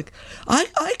owns. It's like,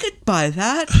 I could buy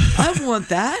that. I want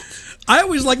that. I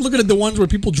always like looking at the ones where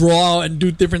people draw and do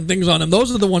different things on them.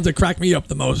 Those are the ones that crack me up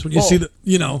the most, when you see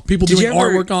people doing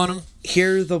artwork on them.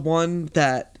 Hear the one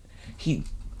that he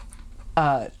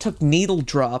took needle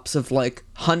drops of like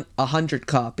 100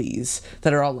 copies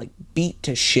that are all like beat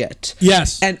to shit.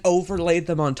 Yes. And overlaid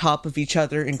them on top of each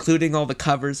other, including all the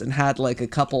covers, and had like a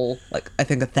couple, like I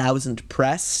think 1,000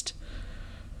 pressed.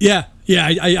 Yeah.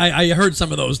 I heard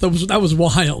some of those. That was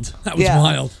wild. That was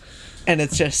wild. And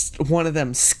it's just one of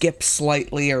them skips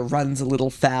slightly or runs a little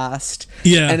fast.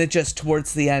 Yeah. And it just,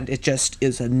 towards the end, it just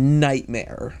is a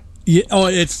nightmare.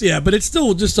 Yeah, but it's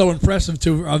still just so impressive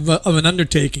of an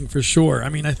undertaking for sure. I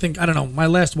mean, I don't know, my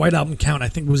last white album count I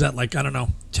think was at like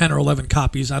 10 or 11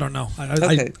 copies. I don't know. I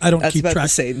don't That's keep about track. The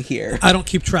same here. I don't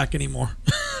keep track anymore.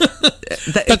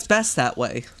 It's best that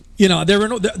way. They're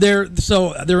in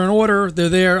order. They're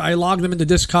there. I log them into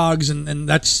Discogs, and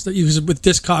that's with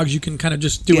Discogs you can kind of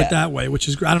just do it that way, which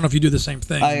is great. I don't know if you do the same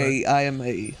thing.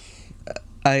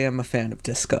 I am a fan of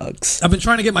Discogs. I've been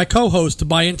trying to get my co-host to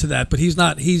buy into that, but he's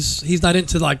not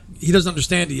into, like, he doesn't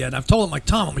understand it yet. I've told him, like,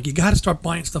 Tom, I'm like, you got to start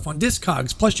buying stuff on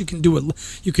Discogs. Plus, you can do it.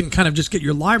 You can kind of just get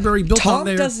your library built on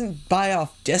there. Tom doesn't buy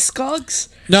off Discogs?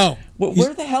 No.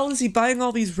 Where the hell is he buying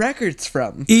all these records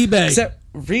from? eBay.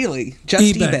 Really? Just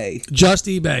eBay? Just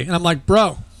eBay. And I'm like,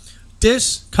 bro,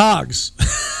 Discogs.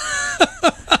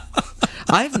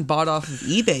 I haven't bought off of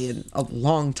eBay in a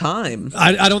long time.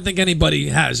 I don't think anybody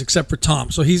has except for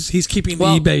Tom. So he's keeping the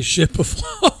eBay ship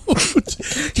afloat.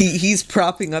 He's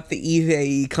propping up the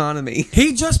eBay economy.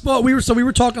 He just bought. We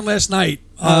were talking last night.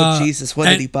 Oh Jesus! What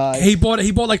did he buy? He bought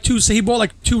like two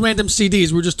random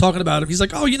CDs. We were just talking about him. He's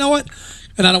like, oh, you know what?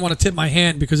 And I don't want to tip my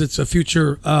hand because it's a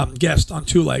future guest on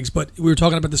Two Legs, but we were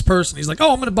talking about this person. He's like,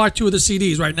 oh, I'm going to buy 2 of the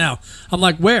CDs right now. I'm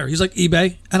like, where? He's like,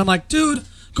 eBay. And I'm like, dude,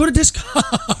 go to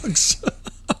Discogs.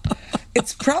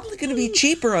 It's probably going to be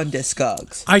cheaper on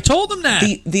Discogs. I told him that.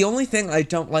 The only thing I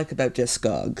don't like about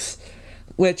Discogs,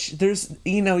 which there's,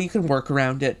 you can work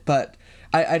around it, but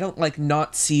I don't like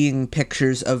not seeing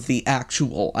pictures of the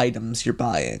actual items you're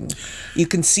buying. You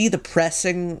can see the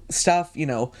pressing stuff,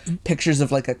 pictures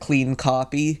of like a clean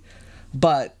copy,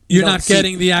 but you're not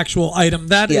getting the actual item.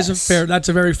 That isn't fair. That's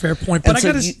a very fair point. But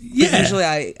usually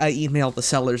I email the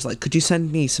sellers like, could you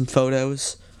send me some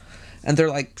photos? And they're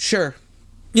like, sure.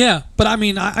 Yeah, but I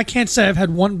mean, I can't say I've had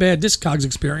one bad Discogs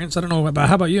experience. I don't know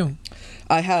how about you?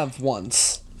 I have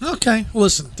once. Okay, well,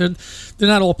 listen, they're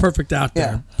not all perfect out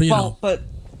there. Yeah. But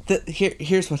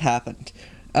here's what happened.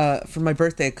 For my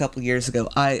birthday a couple years ago,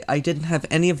 I didn't have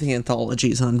any of the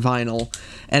anthologies on vinyl,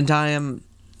 and I am,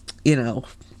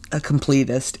 a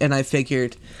completist, and I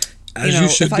figured, you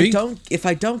should be. If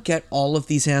I don't get all of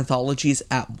these anthologies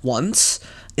at once,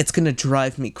 it's gonna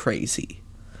drive me crazy.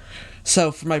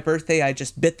 So for my birthday, I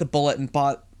just bit the bullet and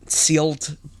bought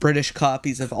sealed British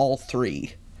copies of all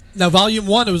 3. Now, Volume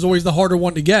 1, it was always the harder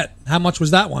one to get. How much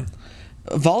was that one?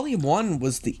 Volume 1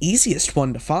 was the easiest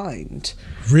one to find.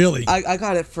 Really? I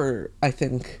got it for, I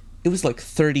think, it was like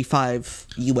 $35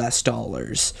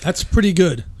 US. That's pretty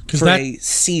good. For a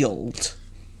sealed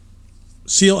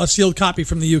copy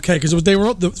from the UK. Because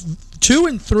the 2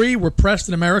 and 3 were pressed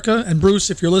in America. And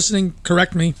Bruce, if you're listening,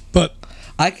 correct me, but...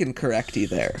 I can correct you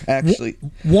there, actually.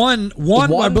 One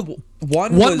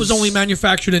was only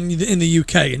manufactured in the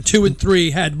UK, and 2 and 3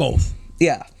 had both.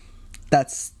 Yeah.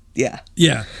 Yeah.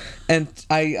 And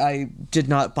I did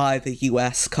not buy the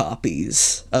US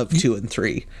copies of 2 and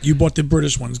 3. You bought the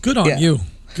British ones. Good on you.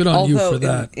 Good on you for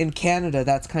that. In Canada,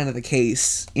 that's kind of the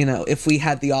case. If we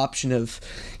had the option of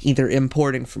either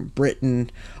importing from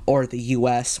Britain or the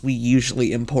US, we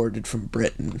usually imported from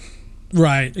Britain.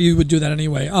 Right. You would do that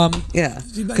anyway. Yeah,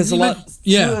 because like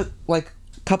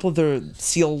a couple of the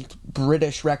sealed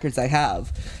British records I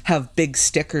have big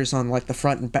stickers on like the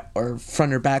front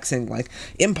or back saying like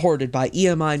imported by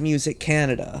EMI Music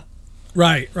Canada.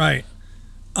 Right.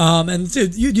 And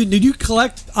did you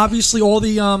collect obviously all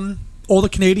the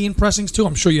Canadian pressings too?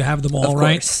 I'm sure you have them all,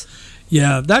 right? Of course.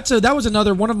 Yeah, that was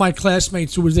another one of my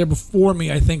classmates who was there before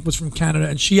me. I think was from Canada,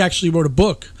 and she actually wrote a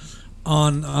book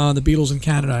on the Beatles in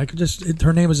Canada.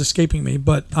 Her name is escaping me,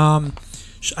 but I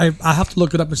have to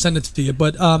look it up and send it to you.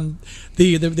 But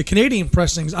the Canadian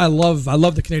pressings, I love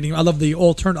the Canadian. I love the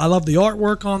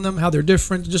artwork on them, how they're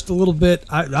different, just a little bit.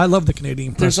 I love the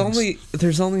Canadian pressings.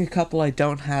 There's only a couple I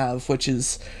don't have, which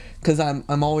is because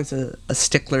I'm always a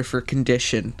stickler for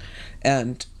condition,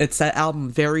 and it's that album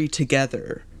Very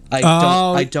Together.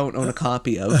 I don't own a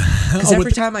copy of, because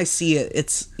every time I see it,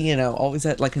 it's always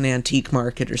at like an antique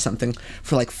market or something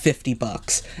for like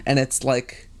 $50, and it's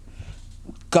like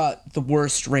got the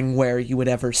worst ringware you would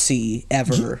ever see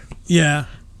ever. Yeah,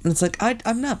 and it's like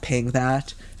I'm not paying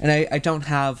that, and I don't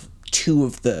have two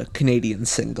of the Canadian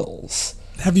singles.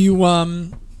 Have you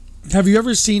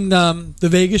ever seen the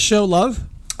Vegas show Love?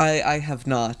 I have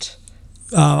not.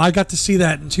 I got to see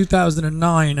that in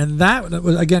 2009, and that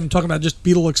was, again, talking about just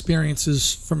Beatle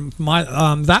experiences from my.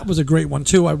 That was a great one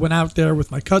too. I went out there with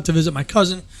to visit my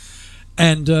cousin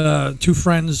and two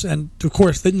friends, and of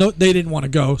course they didn't want to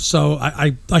go, so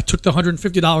I took the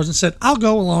 $150 and said I'll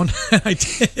go alone. And I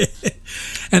did,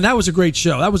 and that was a great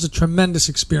show. That was a tremendous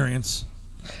experience.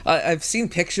 I've seen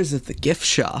pictures of the gift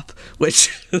shop,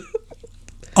 which.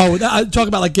 Oh, I talk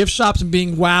about like gift shops and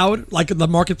being wowed, like at the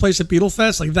marketplace at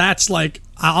Beatlefest. Like that's like,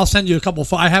 I'll send you a couple.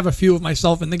 I have a few of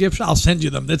myself in the gift shop. I'll send you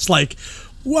them. It's like,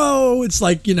 whoa! It's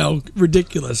like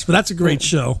ridiculous. But that's a great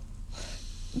show.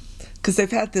 Because they've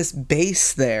had this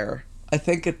bass there. I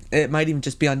think it might even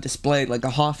just be on display, like a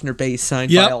Hofner bass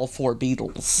signed by all four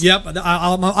Beatles. Yep,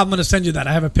 I'm going to send you that.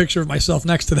 I have a picture of myself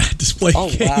next to that display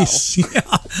case. Wow.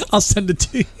 Yeah, I'll send it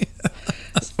to you.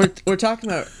 We're talking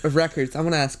about records. I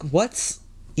want to ask, what's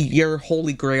your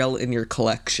holy grail in your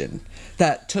collection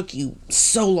that took you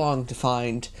so long to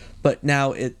find, but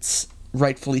now it's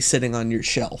rightfully sitting on your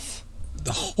shelf?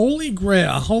 The holy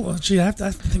grail. Gee, I have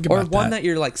to think about that. Or one that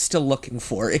you're like still looking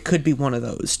for. It could be one of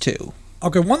those too.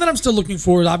 Okay, one that I'm still looking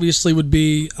for obviously would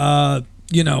be a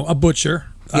Butcher.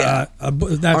 Yeah.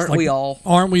 Aren't we all?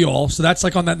 Aren't we all? So that's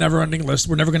like on that never-ending list.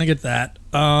 We're never going to get that.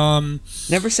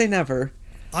 Never say never.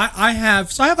 I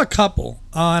have a couple,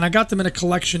 and I got them in a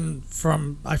collection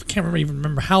from, I can't even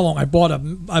remember how long. I bought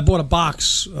a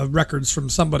box of records from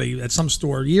somebody at some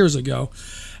store years ago,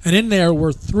 and in there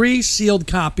were 3 sealed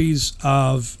copies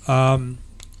of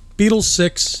Beatles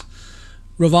 6,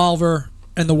 Revolver,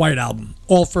 and the White Album,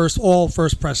 all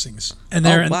first pressings, and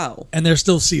they're and they're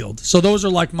still sealed. So those are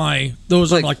like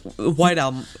White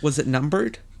Album. Was it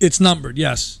numbered? It's numbered,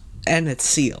 yes, and it's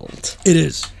sealed. It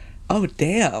is. Oh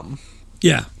damn.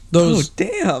 Yeah, those. Oh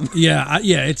damn. Yeah,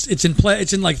 it's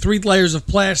in like 3 layers of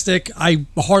plastic. I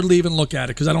hardly even look at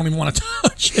it because I don't even want to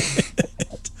touch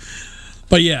it.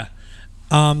 But yeah,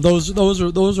 those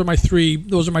are my 3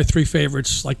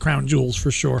 favorites, like crown jewels for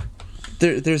sure.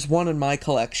 There's one in my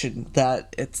collection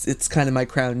that it's kind of my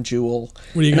crown jewel.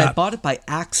 What do you got? I bought it by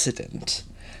accident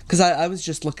because I was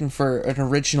just looking for an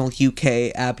original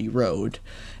UK Abbey Road,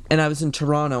 and I was in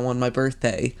Toronto on my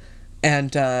birthday,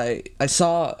 and I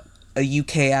saw a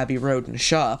UK Abbey Road in a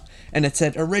shop, and it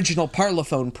said original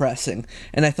Parlophone pressing,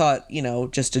 and I thought,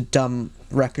 just a dumb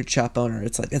record shop owner,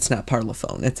 it's like, it's not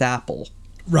Parlophone, it's Apple.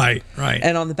 Right.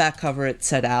 And on the back cover it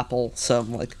said Apple, so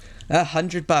I'm like,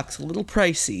 $100, a little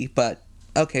pricey, but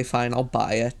okay, fine, I'll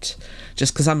buy it,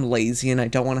 just because I'm lazy and I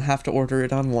don't want to have to order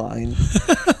it online.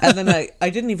 And then I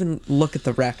didn't even look at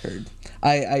the record.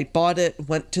 I bought it,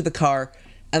 went to the car,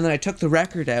 and then I took the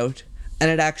record out, and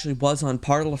it actually was on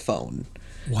Parlophone.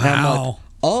 Wow. And I'm like,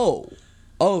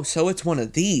 oh, so it's one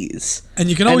of these. And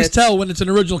you can always tell when it's an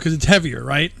original because it's heavier,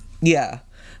 right? Yeah,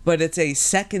 but it's a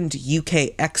second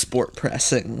UK export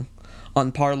pressing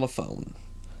on Parlophone.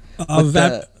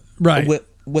 Right.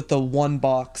 With the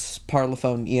 1-box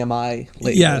Parlophone EMI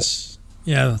label. Yes.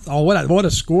 Yeah. Oh, what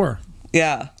a score.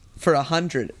 Yeah, for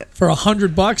 $100. For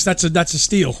 $100, that's a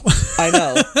steal. I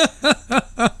know.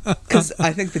 Because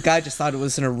I think the guy just thought it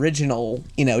was an original,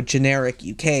 generic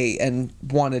UK and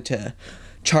wanted to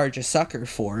charge a sucker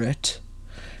for it.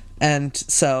 And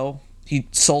so he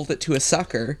sold it to a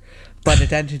sucker, but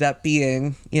it ended up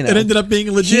being, It ended up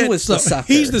being legit. He was the sucker.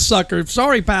 He's the sucker.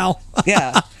 Sorry, pal.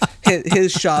 Yeah.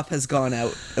 His shop has gone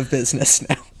out of business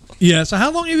now. Yeah, so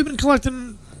how long have you been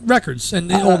collecting records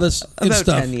and all this about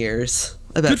stuff? 10 years.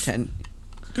 About 10.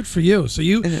 Good for you. So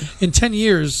you, in 10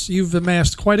 years, you've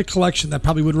amassed quite a collection that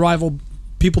probably would rival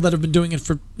people that have been doing it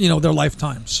for, their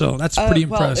lifetime. So that's pretty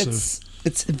impressive.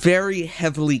 It's very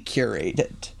heavily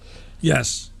curated.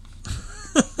 Yes.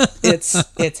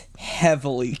 It's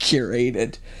heavily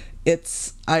curated.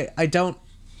 I don't,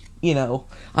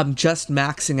 I'm just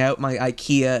maxing out my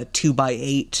IKEA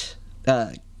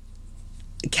 2x8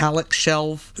 Kallax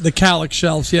shelf. The Kallax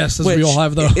shelves, yes, as we all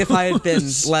have those. If I had been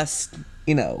less,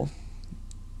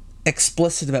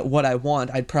 explicit about what I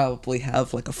want, I'd probably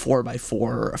have like a 4x4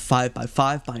 or a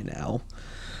 5x5 by now.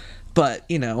 But,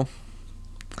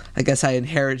 I guess I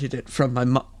inherited it from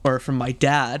from my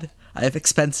dad. I have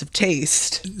expensive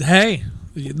taste. Hey,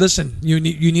 listen, you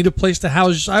need a place to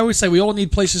house. I always say we all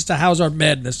need places to house our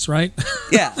madness, right?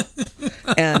 Yeah.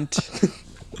 And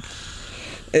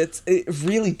it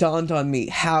really dawned on me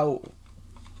how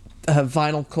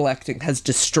vinyl collecting has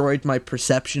destroyed my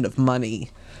perception of money.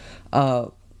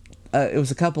 It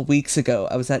was a couple weeks ago.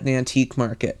 I was at an antique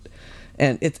market,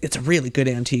 and it's a really good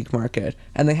antique market,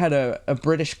 and they had a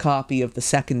British copy of the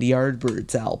second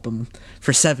Yardbirds album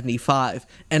for $75,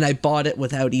 and I bought it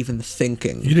without even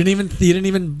thinking. You didn't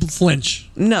even flinch.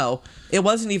 No, it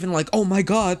wasn't even like, oh my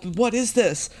god, what is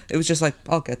this? It was just like,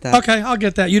 I'll get that. Okay, I'll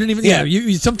get that. You didn't even. Yeah,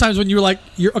 you sometimes when you're like,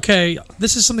 you're okay.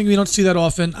 This is something we don't see that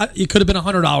often. It could have been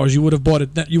 $100. You would have bought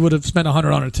it. You would have spent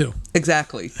 $100 on it too.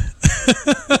 Exactly.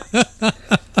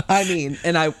 I mean,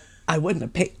 and I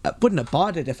wouldn't have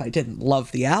bought it if I didn't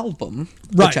love the album,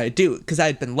 which I do, because I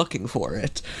had been looking for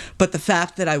it. But the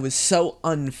fact that I was so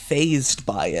unfazed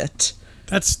by it.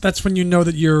 That's when you know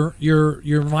that your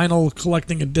vinyl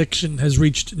collecting addiction has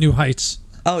reached new heights.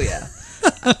 Oh yeah.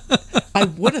 I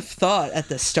would have thought at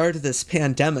the start of this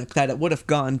pandemic that it would have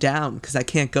gone down because I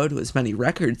can't go to as many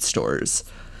record stores.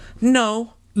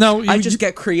 No, I just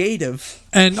get creative.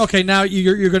 And okay, now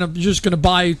you're just gonna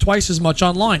buy twice as much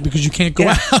online because you can't go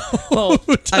out. Well,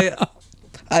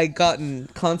 I got in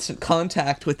constant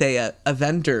contact with a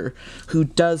vendor who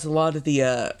does a lot of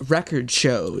the record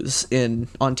shows in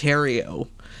Ontario.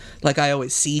 Like, I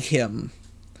always see him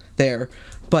there,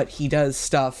 but he does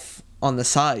stuff on the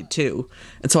side too.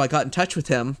 And so I got in touch with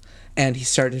him, and he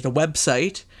started a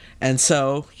website. And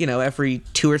so, every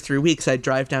 2 or 3 weeks I'd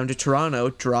drive down to Toronto,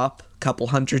 drop couple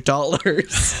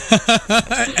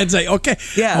 $100 and say, okay,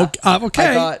 yeah, okay.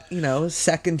 I got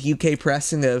second UK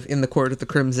pressing of In the Court of the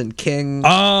Crimson King.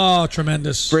 Oh,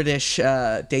 tremendous. British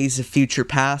Days of Future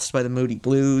Past by the Moody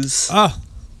Blues.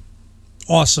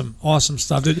 Awesome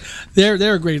stuff.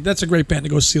 They're great. That's a great band to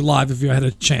go see live if you had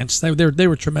a chance. They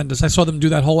were tremendous. I saw them do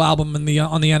that whole album on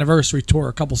the anniversary tour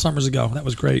a couple summers ago. That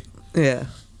was great. Yeah.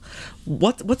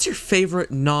 What's your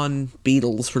favorite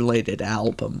non-Beatles related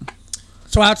album?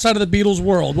 So outside of the Beatles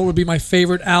world, what would be my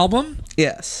favorite album?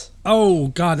 Yes. Oh,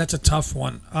 God, that's a tough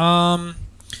one.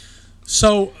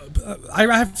 So I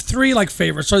have 3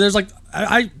 favorites. So there's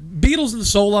Beatles and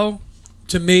solo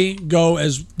to me go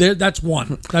as that's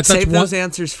one. Save those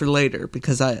answers for later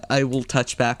because I will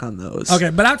touch back on those. Okay,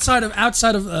 but outside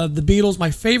of the Beatles,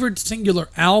 my favorite singular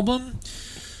album.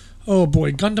 Oh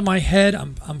boy, gun to my head,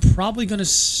 I'm probably gonna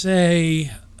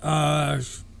say.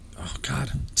 Oh, God.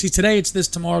 See, today it's this,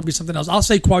 tomorrow it'll be something else. I'll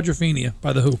say Quadrophenia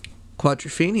by The Who.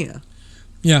 Quadrophenia?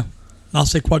 Yeah, I'll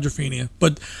say Quadrophenia.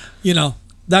 But, that,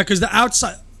 because the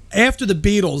outside, after the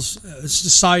Beatles, it's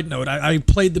a side note, I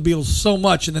played the Beatles so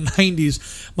much in the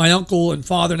 90s. My uncle and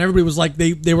father and everybody was like,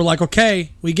 they were like,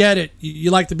 okay, we get it. You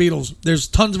like the Beatles. There's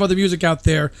tons of other music out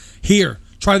there. Here,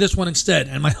 try this one instead.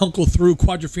 And my uncle threw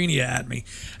Quadrophenia at me.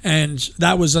 And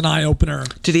that was an eye-opener.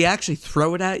 Did he actually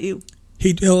throw it at you?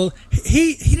 He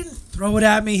didn't throw it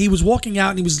at me. He was walking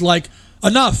out and he was like,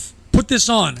 enough, put this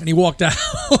on. And he walked out.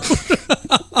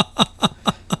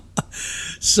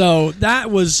 So that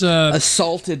was...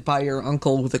 assaulted by your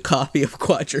uncle with a copy of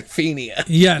Quadrophenia.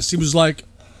 Yes, he was like,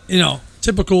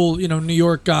 typical, New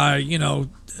York guy,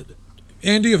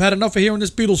 Andy, you've had enough of hearing this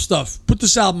Beatles stuff. Put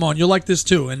this album on. You'll like this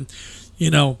too. And,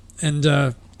 and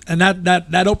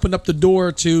that opened up the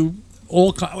door to...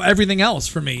 everything else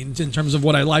for me in terms of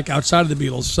what I like outside of the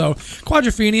Beatles. So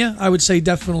Quadrophenia, I would say,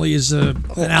 definitely is an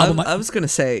album. I was going to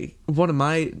say, one of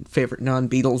my favorite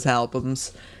non-Beatles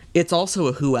albums, it's also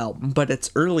a Who album, but it's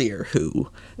earlier Who.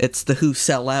 It's the Who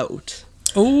Sell Out.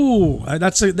 Oh,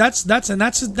 that's a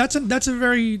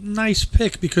very nice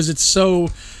pick because it's so,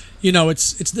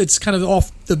 it's kind of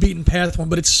off the beaten path one,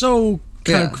 but it's so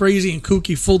kind of crazy and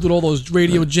kooky, filled with all those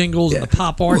radio jingles and the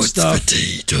pop art stuff.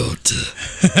 Potato?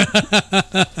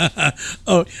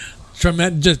 Oh,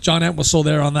 Tremendous. John Entwistle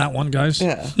there on that one, guys.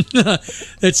 Yeah.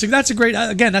 That's a great.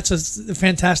 Again, that's a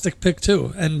fantastic pick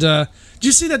too. And did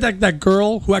you see that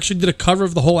girl who actually did a cover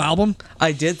of the whole album?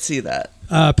 I did see that.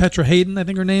 Petra Hayden, I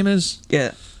think her name is.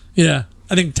 Yeah. Yeah.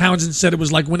 I think Townsend said it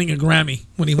was like winning a Grammy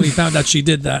when he found out she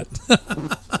did that.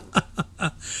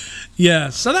 Yeah,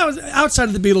 so that was outside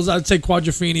of the Beatles. I would say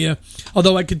Quadrophenia,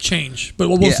 although I could change, but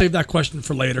we'll save that question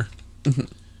for later. Mm-hmm.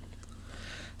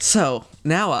 So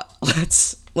now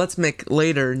let's make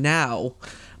later now.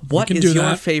 What is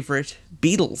your favorite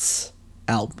Beatles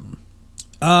album?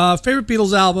 Favorite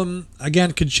Beatles album,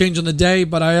 again, could change on the day,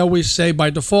 but I always say by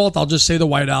default I'll just say the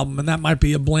White Album, and that might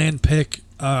be a bland pick.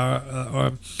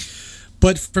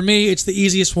 But for me, it's the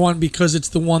easiest one because it's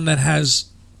the one that has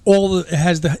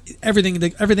everything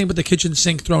but the kitchen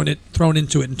sink thrown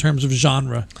into it in terms of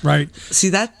genre, right? See,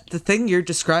 that the thing you're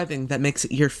describing that makes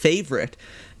it your favorite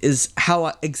is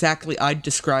how exactly I'd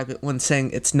describe it when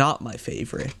saying it's not my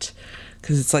favorite,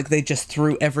 because it's like they just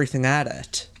threw everything at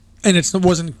it, and it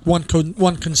wasn't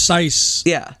one concise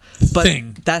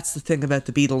thing. That's the thing about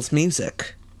the Beatles'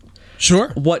 music. Sure.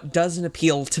 What doesn't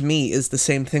appeal to me is the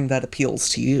same thing that appeals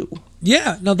to you.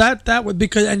 Yeah, no, that would,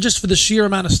 because, and just for the sheer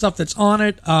amount of stuff that's on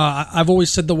it, I've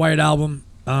always said the White Album.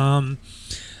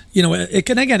 It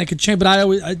could change,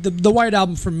 but the White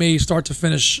Album for me, start to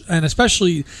finish, and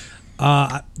especially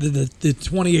the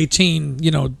 2018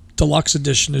 deluxe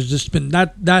edition has just been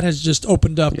that has just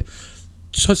opened up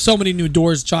so many new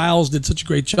doors. Giles did such a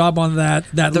great job on that.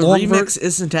 The remix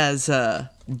isn't as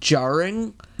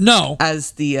jarring. No,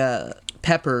 as the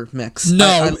Pepper mix.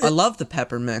 No, I love the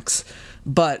Pepper mix,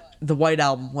 but the White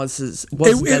Album wasn't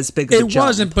as big of a jump. It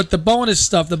wasn't, but the bonus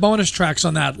tracks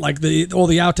on that, like all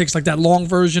the outtakes, like that long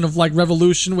version of like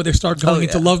Revolution where they start going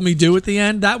into Love Me Do at the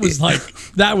end. That was like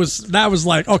that was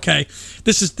like, okay,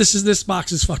 this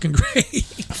box is fucking great.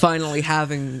 Finally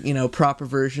having proper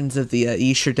versions of the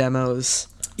Esher demos.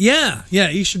 Yeah,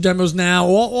 Esher demos now,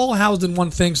 all housed in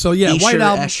one thing. So yeah, Esher, White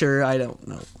Album. Esher, I don't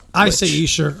know. I say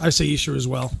Esher as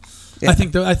well. Yeah. I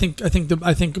think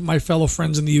my fellow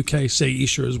friends in the UK say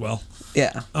Esher as well.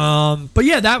 Yeah. But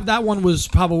yeah, that one was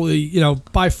probably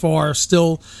by far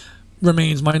still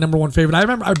remains my number one favorite. I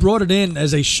remember I brought it in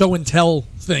as a show and tell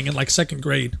thing in like second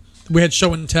grade. We had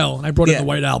show and tell, and I brought in the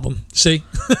White Album. See,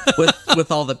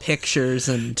 with all the pictures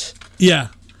and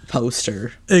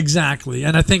poster. Exactly.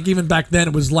 And I think even back then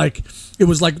it was the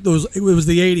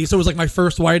 80s, so it was like my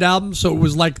first White Album, so it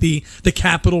was like the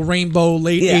Capitol Rainbow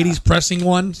late 80s pressing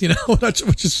one,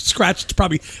 which is scratched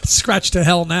to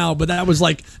hell now, but that was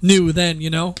like new then.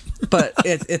 But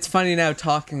it's funny now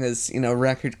talking as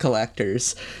record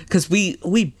collectors, because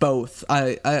we both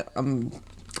I'm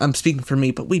speaking for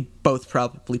me, but we both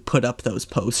probably put up those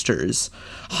posters,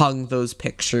 hung those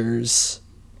pictures.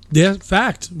 Yeah,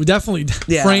 fact. We definitely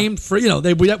framed for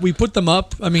we put them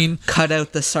up. I mean, cut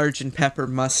out the Sgt. Pepper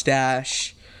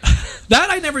mustache.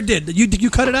 That I never did. Did you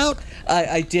cut it out?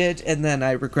 I did, and then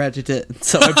I regretted it,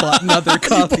 so I bought another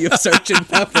copy of Sgt.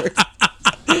 Pepper.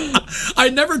 I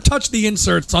never touched the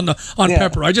inserts on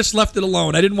Pepper. I just left it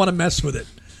alone. I didn't want to mess with it.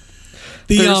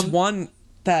 There's one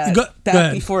that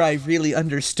back before I really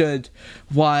understood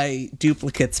why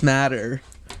duplicates matter.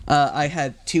 I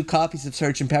had 2 copies of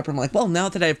Sgt. Pepper. I'm like, well, now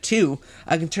that I have 2,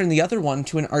 I can turn the other one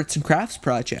to an arts and crafts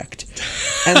project.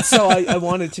 And so I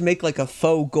wanted to make like a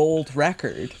faux gold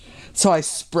record. So I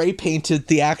spray painted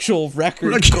the actual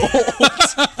record gold.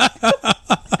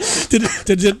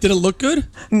 Did it look good?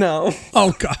 No.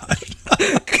 Oh, God.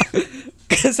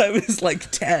 Because I was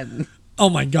like 10. Oh,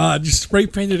 my God. You spray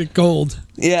painted it gold.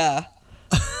 Yeah.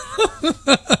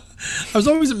 I was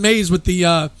always amazed with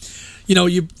the...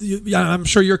 I'm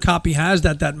sure your copy has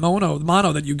that mono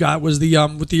that you got was the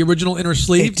with the original inner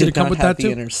sleeve. Did it come with that too?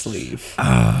 Inner sleeve.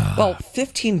 Well,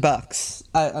 $15.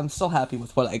 I'm still happy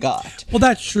with what I got. Well,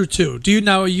 that's true too. Do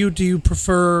you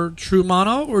prefer true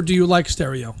mono or do you like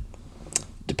stereo?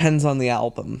 Depends on the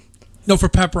album. No, for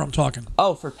Pepper I'm talking.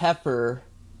 Oh, for Pepper,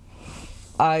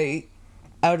 out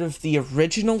of the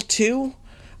original 2,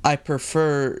 I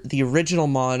prefer the original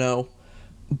mono.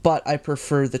 But I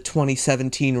prefer the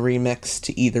 2017 remix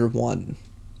to either one.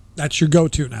 That's your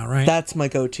go-to now, right? That's my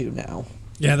go-to now.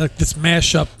 Yeah, this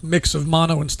mashup mix of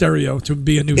mono and stereo to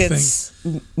be a new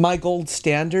thing. My gold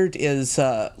standard is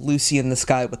Lucy in the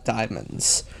Sky with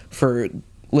Diamonds for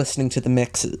listening to the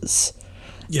mixes.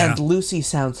 Yeah. And Lucy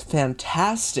sounds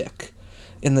fantastic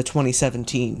in the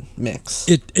 2017 mix.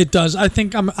 It does. I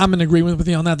think I'm in agreement with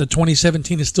you on that. The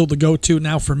 2017 is still the go-to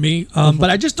now for me. But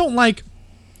I just don't like...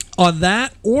 on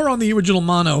that or on the original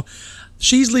mono,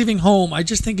 She's Leaving Home, I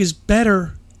just think is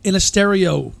better in a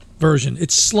stereo version.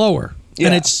 It's slower.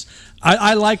 Yeah. And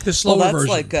I like the slower Well, that's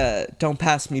version. like Don't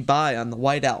Pass Me By on the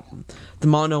White Album. The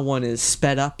mono one is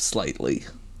sped up slightly.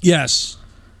 Yes.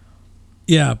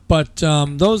 Yeah, but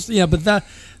those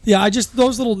I just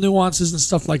those little nuances and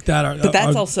stuff like that are. But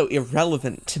that's are, also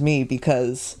irrelevant to me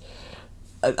because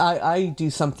I do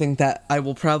something that I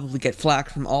will probably get flack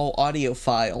from all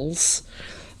audiophiles.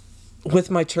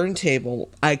 With my turntable,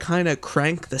 I kind of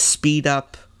crank the speed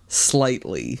up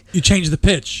slightly. you change the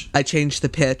pitch. I change the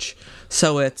pitch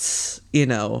so it's,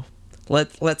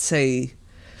 let's say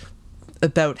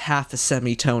about half a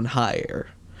semitone higher.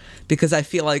 Because I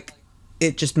feel like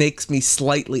it just makes me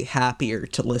slightly happier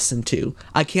to listen to.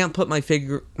 I can't put my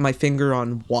finger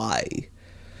on why.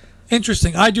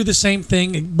 Interesting. I do the same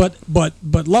thing, but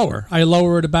lower. I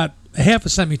lower it about half a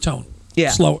semitone. Yeah.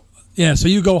 Slow. Yeah. So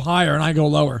you go higher and I go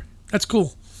lower. That's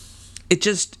cool. It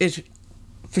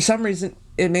for some reason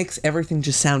it makes everything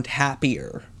just sound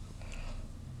happier.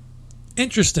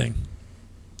 Interesting.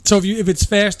 So if it's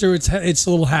faster, it's a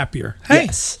little happier. Hey.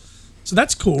 Yes. So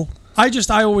that's cool. I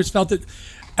always felt that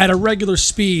at a regular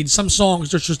speed, some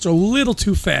songs are just a little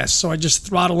too fast, so I just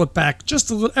throttle it back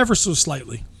just a little, ever so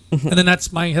slightly, and then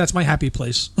that's my happy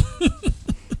place.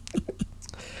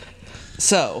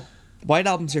 So, White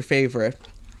Album's your favorite.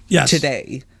 Yes.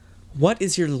 Today, what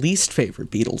is your least favorite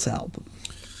Beatles album?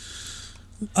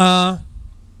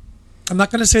 I'm not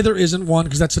going to say there isn't one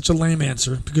because that's such a lame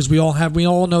answer because we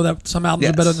all know that some albums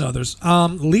are better than others.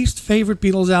 Least favorite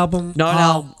Beatles album?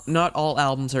 Not all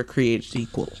albums are created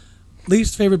equal.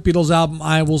 Least favorite Beatles album,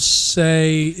 I will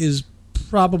say, is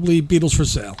probably Beatles for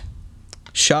Sale.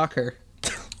 Shocker.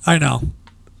 I know.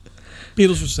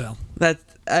 Beatles for Sale. That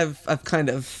I've kind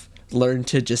of learned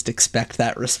to just expect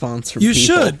that response from you people.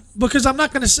 You should, because I'm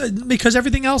not going to say, because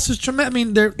everything else is tremendous. I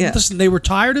mean, listen, they were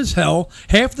tired as hell.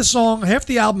 Half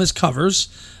the album is covers.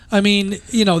 I mean,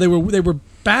 they were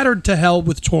battered to hell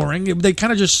with touring. They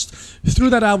kind of just threw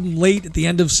that album late at the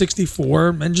end of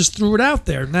 '64 and just threw it out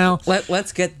there. Now,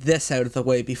 let's get this out of the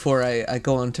way before I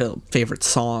go on to favorite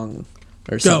song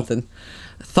or something.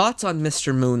 Thoughts on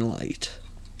Mr. Moonlight?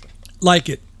 Like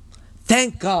it.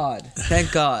 Thank God.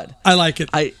 I like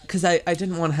it. Because I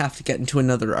didn't want to have to get into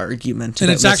another argument. And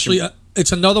it's actually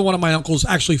it's another one of my uncle's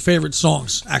favorite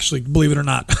songs. Actually, believe it or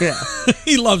not. Yeah,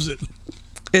 he loves it.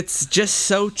 It's just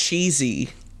so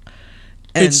cheesy.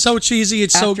 And it's so cheesy.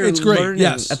 It's great. Learning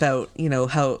yes. About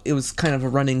how it was kind of a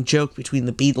running joke between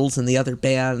the Beatles and the other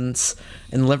bands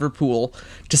in Liverpool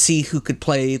to see who could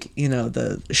play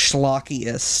the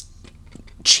schlockiest,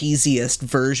 cheesiest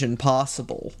version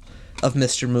possible of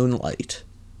Mr. Moonlight.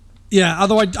 Yeah,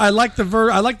 although I like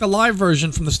the live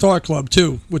version from the Star Club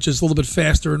too, which is a little bit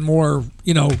faster and more.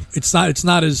 It's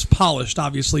not as polished,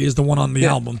 obviously, as the one on the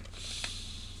album.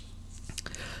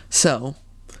 So,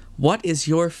 what is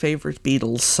your favorite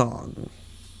Beatles song?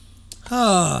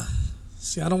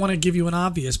 See, I don't want to give you an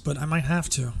obvious, but I might have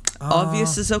to.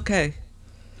 Obvious is okay.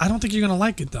 I don't think you're going to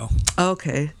like it, though.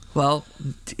 Okay. Well,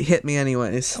 hit me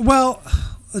anyways. Well,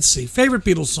 let's see. Favorite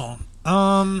Beatles song?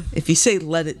 If you say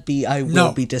Let It Be, I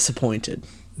will be disappointed.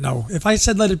 No. If I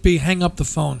said Let It Be, hang up the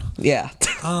phone. Yeah.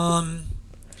 I'm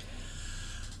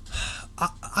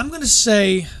going to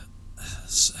say...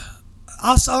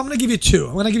 I'm going to give you two.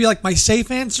 I'm going to give you like my safe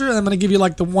answer, and I'm going to give you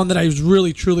like the one that I was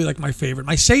really, truly like my favorite.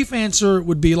 My safe answer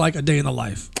would be like A Day in the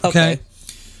Life. Okay?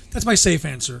 That's my safe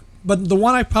answer. But the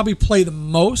one I probably play the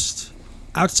most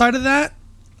outside of that,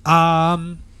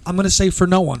 I'm going to say For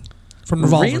No One from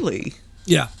Revolver. Really?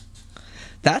 Yeah.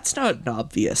 That's not an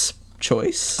obvious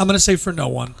choice. I'm going to say For No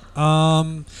One.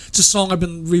 It's a song I've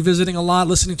been revisiting a lot,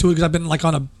 listening to it because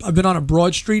I've been on a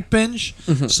Broad Street binge.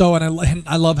 Mm-hmm. So and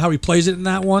I love how he plays it in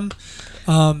that one.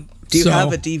 Do you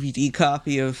have a DVD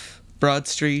copy of Broad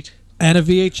Street? And a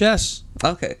VHS.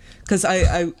 Okay. Because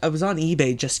I was on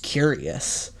eBay just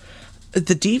curious.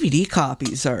 The DVD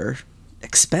copies are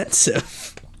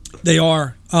expensive. They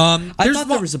are. I thought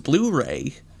there was a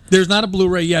Blu-ray. There's not a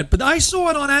Blu-ray yet, but I saw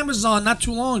it on Amazon not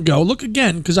too long ago. Look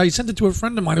again, because I sent it to a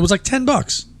friend of mine. It was like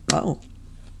 $10. Oh.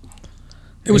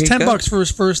 It was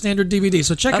 $10 for a standard DVD,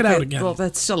 so check it out again. Well,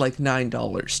 that's still like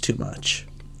 $9 too much.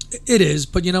 It is,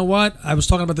 but you know what? I was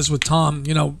talking about this with Tom.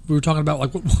 We were talking about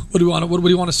like what do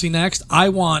we want to see next? I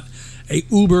want a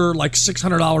Uber like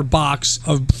 $600 box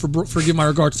for Give My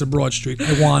Regards to Broad Street.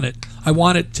 I want it. I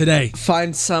want it today.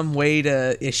 Find some way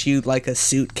to issue like a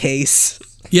suitcase.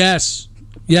 Yes.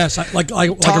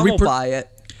 Tom will buy it.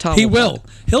 He will.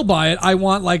 He'll buy it. I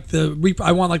want like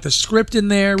the script in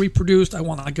there reproduced. I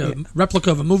want like a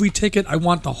replica of a movie ticket. I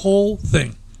want the whole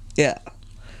thing. Yeah.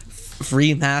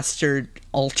 Remastered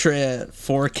Ultra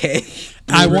 4K.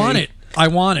 I want it. I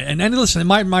want it. And listen,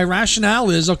 my rationale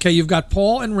is, okay, you've got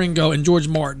Paul and Ringo and George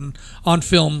Martin on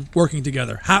film working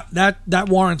together. That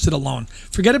warrants it alone.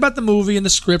 Forget about the movie and the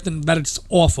script and that it's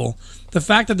awful. The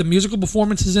fact that the musical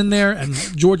performance is in there and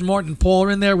George Martin and Paul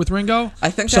are in there with Ringo, I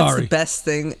think that's the best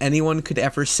thing anyone could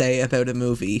ever say about a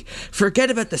movie. Forget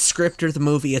about the script or the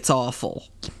movie; it's awful.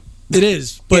 It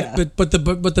is, but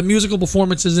the musical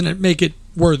performances in it make it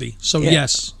worthy. So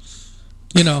yes,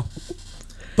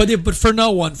 But for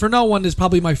no one is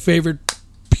probably my favorite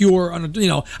pure,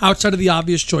 outside of the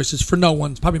obvious choices. For no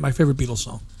one, it's probably my favorite Beatles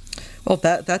song. Well,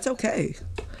 that's okay.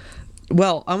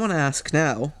 Well, I want to ask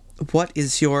now, what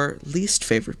is your least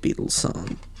favorite Beatles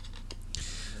song?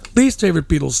 Least favorite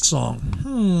Beatles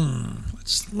song.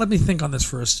 Let me think on this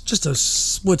first. Just a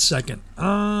split second.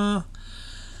 Cover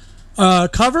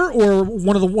or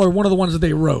one of the ones that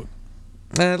they wrote.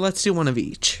 Let's do one of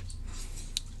each.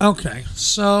 Okay,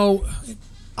 so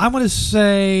I'm going to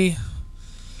say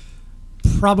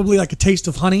probably like A Taste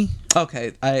of Honey.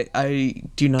 Okay, I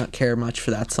do not care much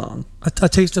for that song. A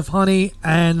Taste of Honey,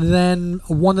 and then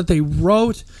one that they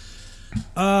wrote,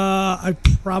 I'd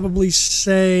probably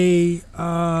say,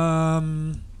 I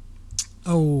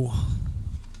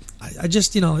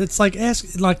just, it's like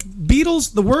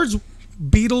Beatles, the words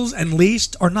Beatles and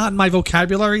least are not in my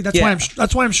vocabulary. That's why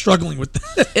I'm struggling with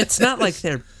this. It's not like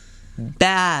they're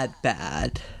bad.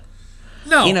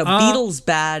 No, Beatles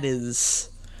bad is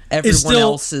everyone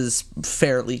else is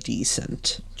fairly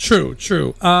decent. True.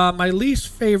 My least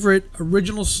favorite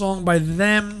original song by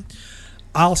them,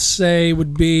 I'll say,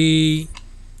 would be,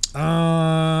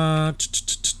 I'll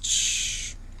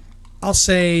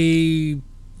say,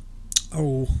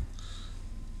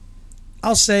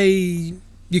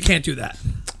 You Can't Do That.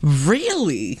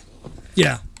 Really?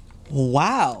 Yeah.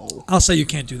 Wow. I'll say You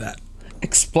Can't Do That.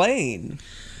 Explain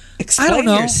I don't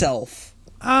know. yourself.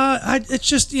 It's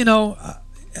just, I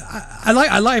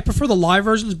prefer the live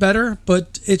versions better,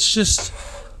 but it's just,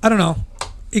 I don't know.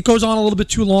 It goes on a little bit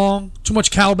too long, too much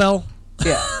cowbell.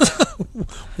 Yeah.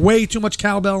 Way too much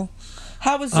cowbell.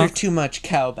 How is there too much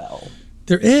cowbell?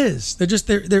 There is.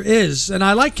 There is. And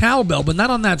I like cowbell, but not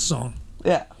on that song.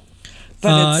 Yeah.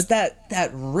 But it's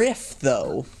that riff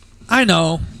though. I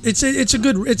know. It's a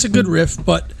good riff,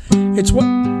 but it's what.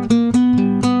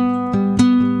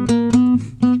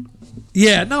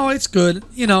 Yeah, no, it's good.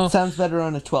 Sounds better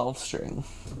on a 12 string.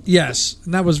 Yes,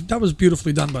 and that was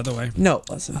beautifully done, by the way. No, it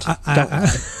wasn't. Don't lie.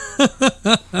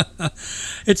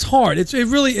 It's hard.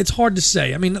 It's hard to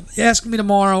say. I mean, ask me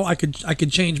tomorrow. I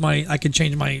could change my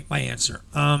answer.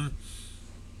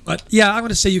 But yeah, I'm going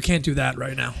to say You Can't Do That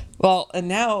right now. Well, and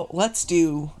now let's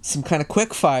do some kind of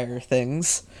quick fire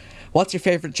things. What's your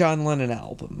favorite John Lennon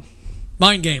album?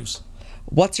 Mind Games.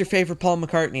 What's your favorite Paul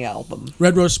McCartney album?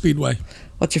 Red Rose Speedway.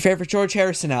 What's your favorite George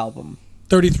Harrison album?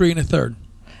 33 1/3.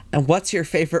 And what's your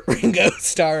favorite Ringo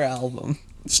Starr album?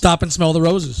 Stop and Smell the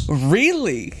Roses.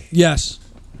 Really? Yes.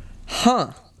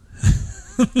 Huh.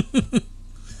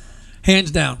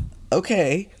 Hands down.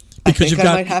 Okay. Because I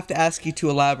might have to ask you to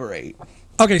elaborate.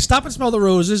 Okay, Stop and Smell the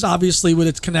Roses, obviously with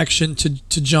its connection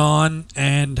to John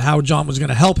and how John was going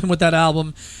to help him with that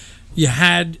album. You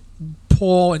had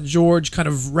Paul and George kind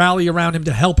of rally around him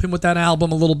to help him with that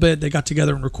album a little bit. They got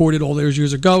together and recorded all those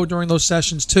years ago during those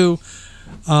sessions too.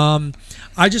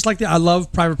 I just like I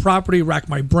love Private Property, Rack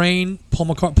My Brain.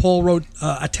 Paul wrote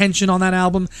Attention on that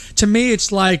album. To me,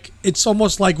 it's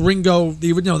almost like Ringo,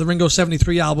 the Ringo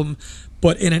 73 album,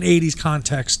 but in an 80s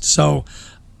context. So,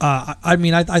 I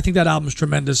think that album is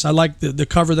tremendous. I like the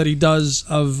cover that he does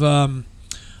of,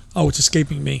 it's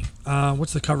escaping me.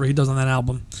 What's the cover he does on that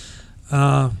album?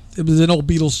 It was an old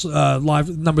Beatles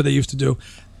live number they used to do.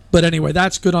 But anyway,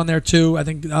 that's good on there too. I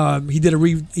think he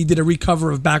did a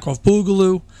recover of Back Off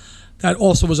Boogaloo. That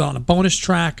also was on a bonus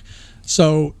track.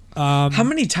 So how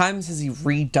many times has he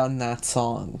redone that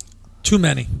song? Too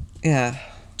many. Yeah.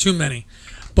 Too many.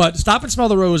 But Stop and Smell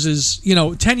the Roses,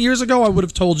 10 years ago I would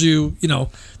have told you,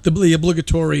 the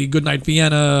obligatory Goodnight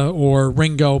Vienna or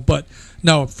Ringo, but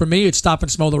no, for me it's Stop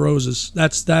and Smell the Roses.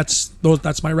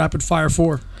 That's my rapid fire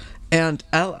 4. And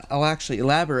I'll actually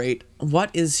elaborate. What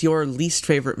is your least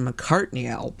favorite McCartney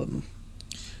album?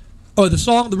 Oh,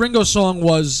 the Ringo song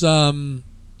was I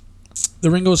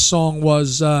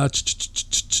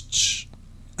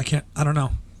don't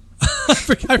know.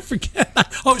 I forget.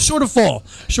 Oh, Short of Fall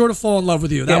in Love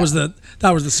with You. That was the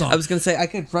song. I was gonna say I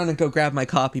could run and go grab my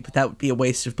copy, but that would be a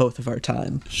waste of both of our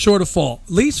time. Short of Fall.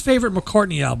 Least favorite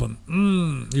McCartney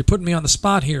album. You're putting me on the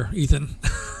spot here, Ethan.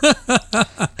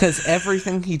 Because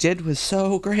everything he did was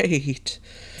so great.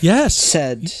 Yes.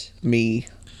 Said me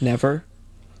never.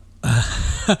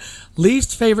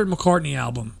 Least favorite McCartney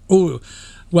album. Ooh,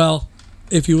 well,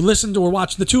 if you listened or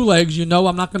watched the Two Legs, you know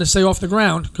I'm not going to say Off the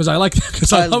Ground because I like that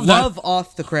because I love that.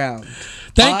 Off the Ground.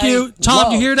 Thank you,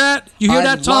 Tom. You hear that? You hear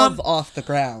that, Tom? I love Off the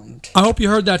Ground. I hope you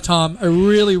heard that, Tom. I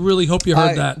really, really hope you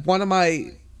heard that. One of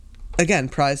my, again,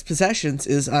 prized possessions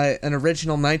is an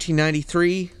original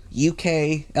 1993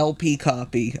 UK LP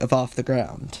copy of Off the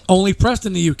Ground. Only pressed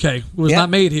in the UK. It was not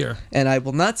made here. And I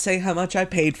will not say how much I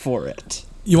paid for it.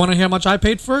 You want to hear how much I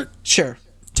paid for it? Sure.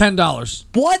 $10.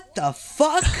 What the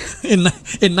fuck? in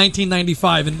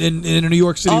 1995 in a New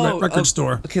York City record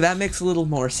store. Okay, that makes a little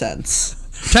more sense.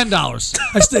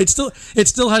 $10. It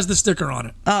still has the sticker on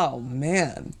it. Oh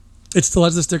man. It still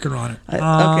has the sticker on it.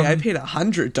 I paid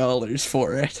 $100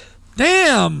 for it.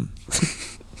 Damn.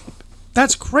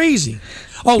 That's crazy.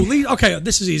 Oh, Lee. Okay,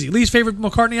 this is easy. Lee's favorite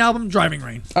McCartney album, Driving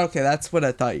Rain. Okay, that's what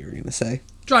I thought you were gonna say.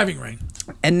 Driving Rain.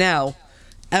 And now,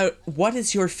 what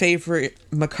is your favorite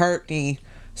McCartney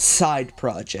side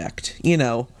project? You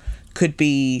know, could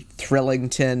be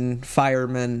Thrillington,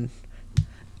 Fireman,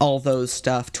 all those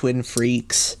stuff, Twin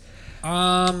Freaks.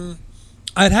 I'd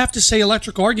have to say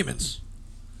Electric Arguments.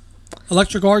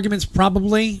 Electric Arguments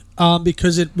probably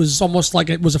because it was almost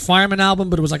like it was a Fireman album,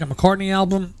 but it was like a McCartney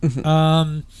album.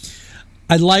 Mm-hmm.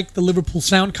 I like the Liverpool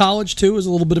Sound College too. It was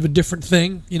a little bit of a different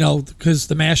thing, you know, because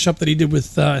the mashup that he did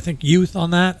with I think Youth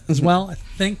on that as well. I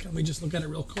think. Let me just look at it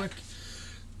real quick.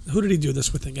 Who did he do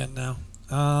this with again now?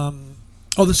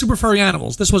 The Super Furry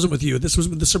Animals. This wasn't with you. This was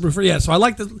with the Super Furry. Yeah, so I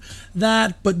like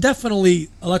that, but definitely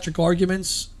Electric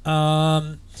Arguments.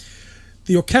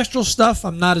 The orchestral stuff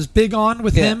I'm not as big on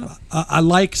with him. I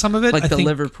like some of it. Like I think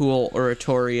Liverpool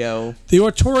Oratorio. The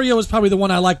Oratorio is probably the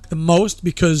one I like the most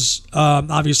because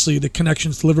obviously the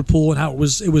connections to Liverpool and how it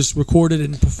was recorded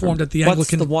and performed at the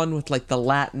Anglican. What's the one with like the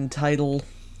Latin title?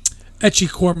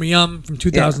 Ecce Cor Meum from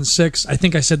 2006. I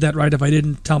think I said that right. If I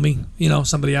didn't, tell me. You know,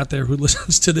 somebody out there who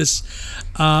listens to this.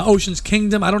 Ocean's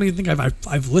Kingdom. I don't even think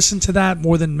I've listened to that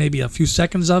more than maybe a few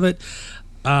seconds of it.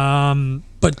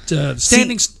 But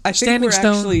Standing Stone. I think we're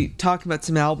actually talking about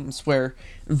some albums where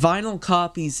vinyl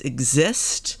copies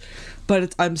exist,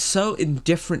 but I'm so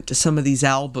indifferent to some of these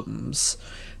albums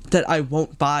that I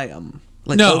won't buy them.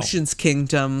 Like Ocean's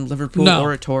Kingdom, Liverpool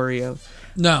Oratorio.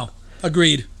 No,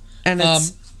 agreed. And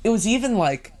it was even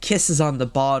like Kisses on the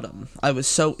Bottom. I was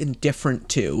so indifferent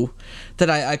to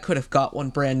that I could have got one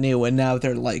brand new, and now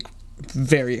they're like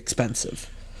very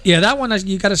expensive. Yeah, that one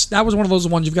that was one of those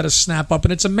ones you've got to snap up,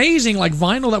 and it's amazing. Like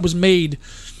vinyl that was made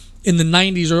in the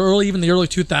 90s or even the early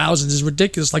 2000s is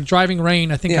ridiculous. Like Driving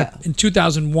Rain, I think in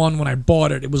 2001 when I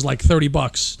bought it, it was like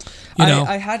 $30. You know,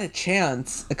 I had a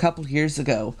chance a couple years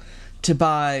ago to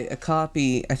buy a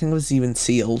copy. I think it was even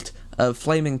sealed of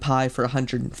Flaming Pie for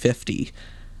 $150.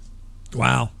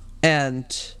 Wow.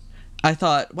 And I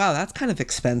thought, wow, that's kind of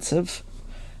expensive.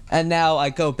 And now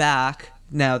I go back.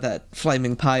 Now that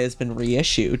Flaming Pie has been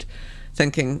reissued,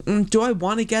 thinking, do I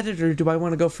want to get it or do I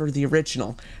want to go for the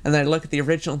original? And then I look at the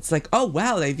original, it's like, oh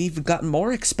wow, they've even gotten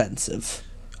more expensive.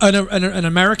 An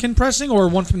American pressing or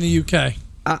one from the UK?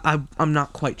 I'm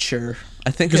not quite sure.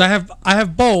 I think because I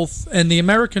have both, and the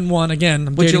American one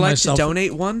again. Would you like to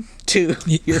donate one to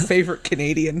your favorite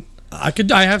Canadian? I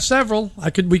have several.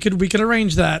 We could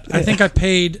arrange that. I think I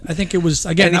paid. I think it was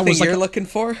again. Anything that was like you're looking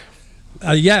for.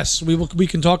 Yes, we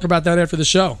can talk about that after the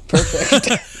show.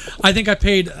 Perfect. I think I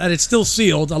paid, and it's still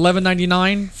sealed,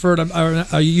 $11.99 for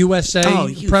a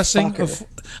USA pressing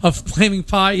of Flaming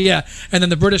Pie. Yeah, and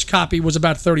then the British copy was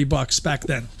about $30 back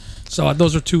then. So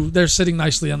those are two. They're sitting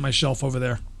nicely on my shelf over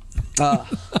there.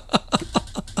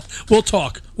 We'll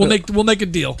talk. We'll make a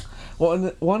deal.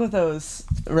 Well, one of those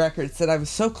records that I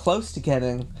was so close to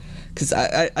getting, because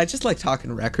I just like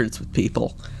talking records with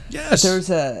people. Yes. There's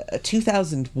a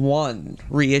 2001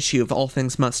 reissue of All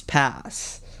Things Must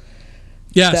Pass.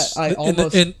 Yes. That I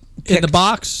almost in the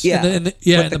box. Yeah. In the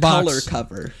with the box. color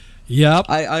cover. Yep.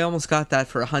 I almost got that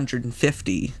for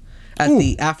 $150 at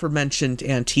the aforementioned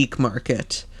antique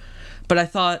market, but I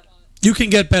thought you can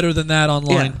get better than that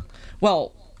online. Yeah.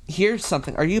 Well, here's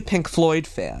something. Are you a Pink Floyd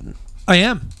fan? I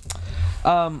am.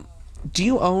 Do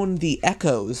you own the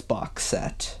Echoes box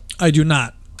set? I do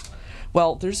not.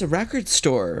 Well, there's a record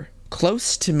store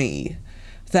close to me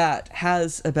that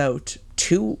has about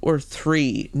 2 or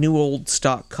 3 new old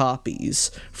stock copies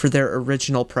for their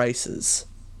original prices.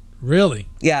 Really?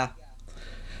 Yeah.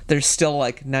 They're still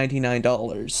like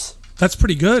 $99. That's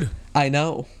pretty good. I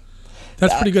know.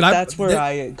 That's pretty good. That's where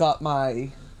I got my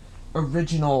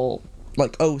original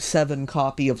like 07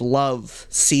 copy of Love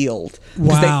sealed.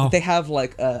 Wow. They have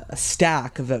like a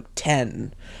stack of about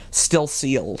 10 still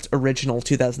sealed, original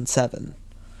 2007.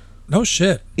 No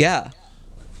shit. Yeah.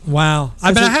 Wow.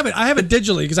 I have it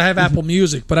digitally because I have Apple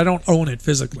Music, but I don't own it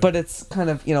physically. But it's kind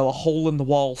of, a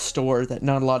hole-in-the-wall store that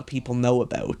not a lot of people know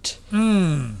about.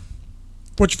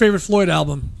 What's your favorite Floyd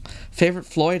album? Favorite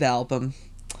Floyd album?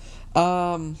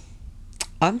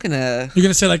 I'm gonna... You're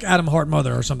gonna say like Atom Heart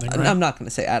Mother or something, right? I'm not gonna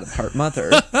say Atom Heart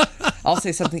Mother. I'll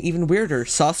say something even weirder.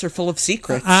 Saucer Full of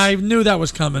Secrets. I knew that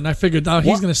was coming. I figured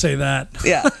he's gonna say that.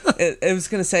 Yeah. It was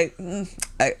gonna say...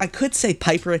 I could say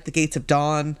Piper at the Gates of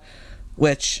Dawn,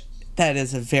 which that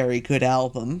is a very good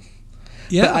album.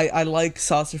 Yeah. But I like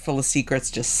Saucer Full of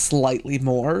Secrets just slightly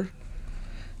more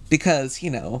because,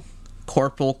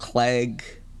 Corporal Clegg,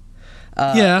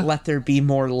 Let There Be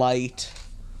More Light.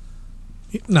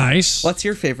 Nice. What's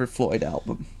your favorite Floyd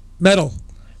album? Metal.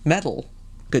 Metal.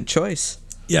 Good choice.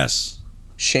 Yes.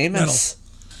 Seamus. Metal.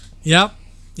 Yep.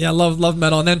 Yeah, love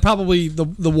Metal. And then probably the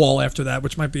Wall after that,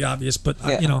 which might be obvious, but,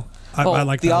 I like that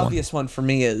one. The obvious one for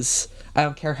me is, I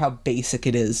don't care how basic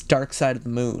it is, Dark Side of the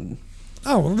Moon.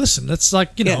 Oh, well, listen, that's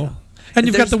like, and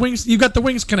you've got the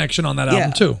Wings connection on that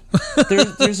album too.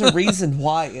 There's a reason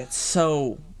why it's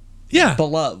so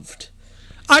beloved.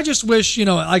 I just wish,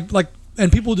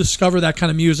 and people discover that kind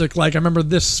of music. Like I remember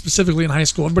this specifically in high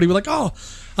school. Everybody was like, "Oh,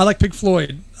 I like Pink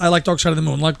Floyd. I like Dark Side of the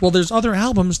Moon." Like, well, there's other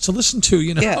albums to listen to,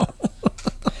 Yeah.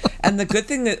 And the good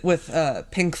thing that with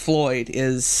Pink Floyd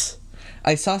is,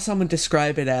 I saw someone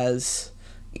describe it as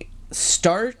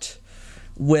start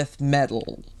with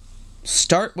metal.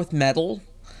 Start with metal.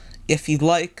 If you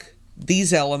like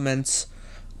these elements,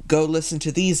 go listen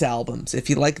to these albums. If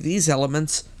you like these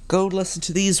elements, go listen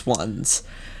to these ones.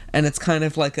 And it's kind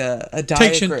of like a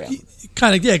diagram.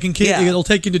 It'll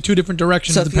take you to two different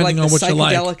directions depending on what you like. So if you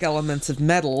like the psychedelic elements of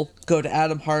metal, go to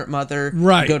Atom Heart Mother.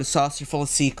 Right. Go to Saucer Full of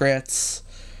Secrets.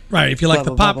 Right. If you like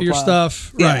the poppier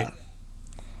stuff. Yeah. Right.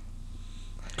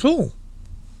 Cool.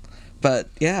 But,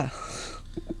 yeah.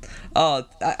 Oh,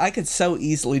 I could so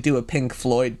easily do a Pink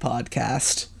Floyd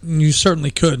podcast. You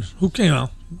certainly could.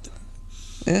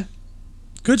 Yeah.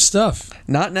 Good stuff.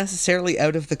 Not necessarily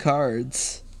out of the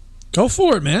cards. Go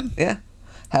for it, man. Yeah.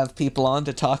 Have people on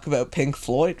to talk about Pink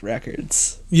Floyd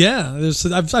records. Yeah,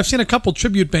 I've seen a couple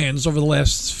tribute bands over the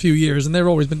last few years, and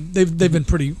they've been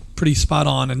pretty spot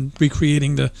on and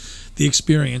recreating the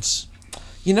experience.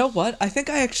 You know what? I think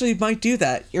I actually might do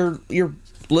that. You're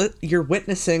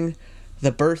witnessing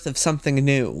the birth of something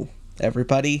new,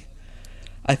 everybody.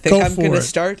 I think I'm going to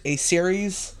start a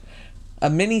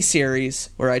mini series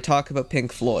where I talk about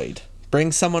Pink Floyd.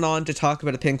 Bring someone on to talk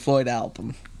about a Pink Floyd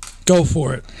album. Go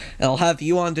for it. And I'll have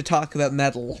you on to talk about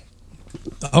metal.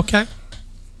 Okay.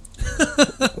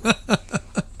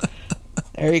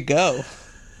 There you go.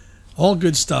 All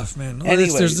good stuff, man.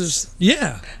 Anyways,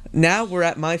 yeah. Now we're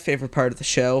at my favorite part of the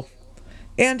show.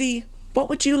 Andy, what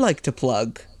would you like to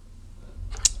plug?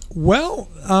 Well,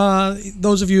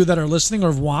 those of you that are listening or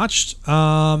have watched,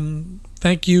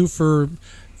 thank you for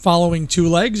following Two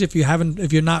Legs. If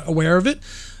you're not aware of it,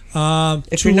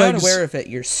 if you're not aware of it,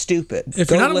 you're stupid. If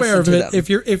you're not aware of it, if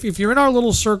you're in our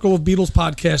little circle of Beatles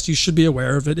podcast, you should be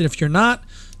aware of it. And if you're not,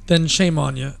 then shame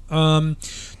on you.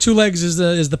 Two Legs is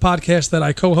the podcast that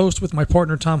I co-host with my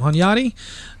partner Tom Hunyadi,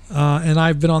 and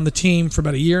I've been on the team for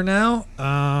about a year now.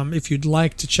 If you'd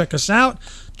like to check us out,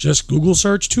 just Google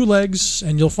search Two Legs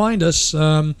and you'll find us.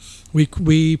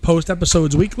 We post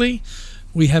episodes weekly.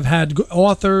 We have had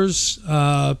authors,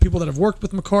 people that have worked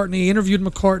with McCartney, interviewed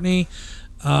McCartney,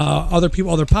 other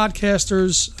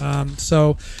podcasters.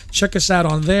 So check us out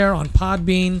on there, on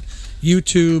Podbean,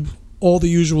 YouTube, all the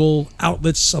usual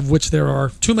outlets, of which there are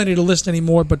too many to list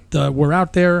anymore, but we're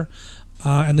out there,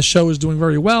 and the show is doing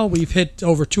very well. We've hit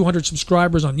over 200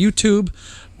 subscribers on YouTube,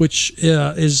 which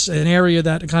is an area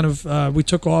that kind of we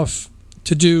took off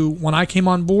to do when I came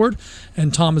on board,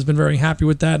 and Tom has been very happy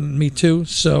with that, and me too.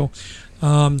 So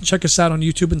check us out on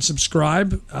YouTube and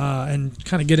subscribe, and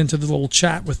kind of get into the little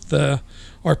chat with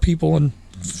our people and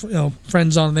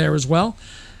friends on there as well.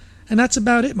 And that's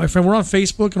about it, my friend. We're on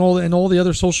Facebook and all the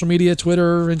other social media,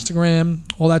 Twitter, Instagram,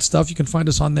 all that stuff. You can find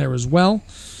us on there as well.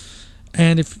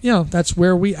 And if that's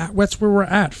where we're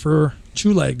at for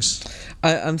Two Legs.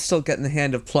 I'm still getting the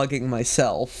hand of plugging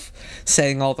myself,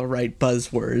 saying all the right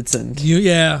buzzwords and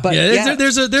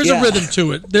there's a rhythm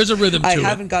to it. There's a rhythm to it. I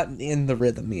haven't gotten in the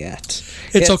rhythm yet.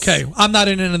 It's okay. I'm not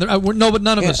in it. No, but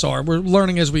none of us are. We're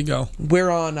learning as we go. We're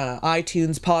on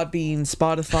iTunes, Podbean,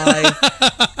 Spotify,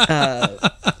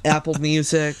 Apple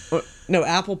Music,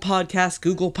 Apple Podcasts,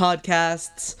 Google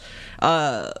Podcasts,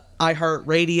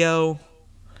 iHeartRadio.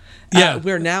 Yeah,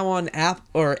 we're now on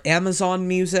Amazon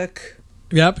Music.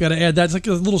 Yep, got to add that. It's like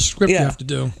a little script you have to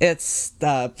do. It's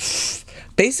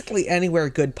basically anywhere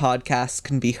good podcasts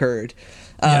can be heard.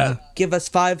 Give us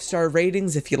 5-star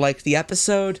ratings if you liked the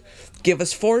episode. Give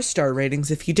us 4-star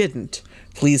ratings if you didn't.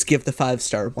 Please give the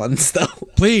 5-star ones, though.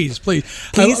 Please. Please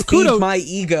feed my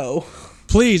ego.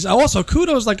 Please. Also,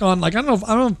 kudos I don't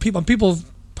know if people have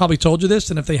probably told you this,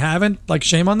 and if they haven't,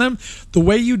 shame on them. The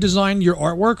way you design your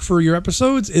artwork for your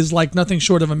episodes is nothing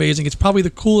short of amazing. It's probably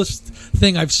the coolest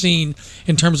thing I've seen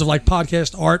in terms of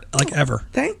podcast art ever.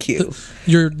 Thank you.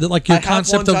 Your I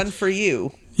concept have one done for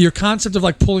you. Your concept of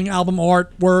pulling album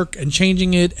artwork and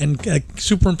changing it and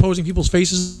superimposing people's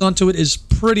faces onto it is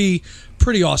pretty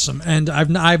awesome, and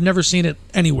I've never seen it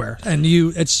anywhere. And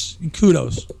it's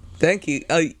kudos. Thank you.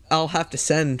 I'll have to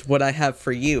send what I have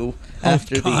for you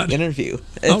after the interview.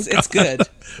 It's good.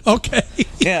 Okay.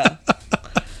 Yeah.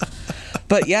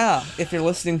 But yeah, if you're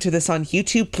listening to this on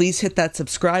YouTube, please hit that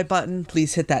subscribe button.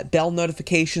 Please hit that bell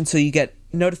notification so you get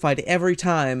notified every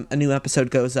time a new episode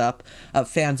goes up of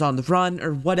Fans on the Run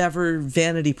or whatever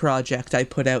vanity project I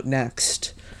put out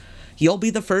next. You'll be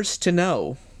the first to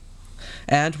know.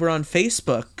 And we're on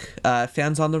Facebook,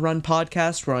 Fans on the Run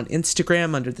Podcast. We're on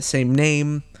Instagram under the same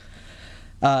name.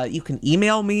 You can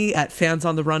email me at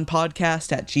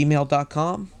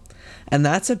fansontherunpodcast@gmail.com. And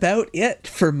that's about it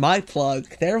for my plug.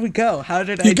 There we go. How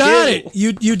did I do? You got it.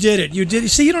 You did it. You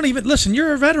did. See, you don't even listen.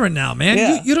 You're a veteran now, man.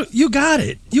 Yeah. You got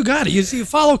it. You got it. You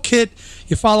follow Kit.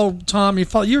 You follow Tom. You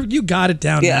got it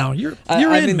down now. You're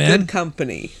I'm in man. good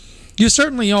company. You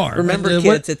certainly are. Remember,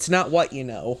 kids, it's not what you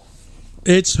know.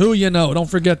 It's who you know. Don't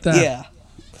forget that. Yeah.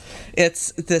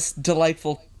 It's this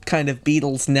delightful kind of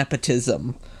Beatles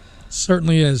nepotism.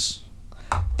 Certainly is.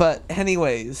 But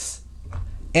anyways,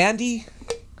 Andy,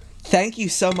 thank you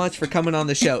so much for coming on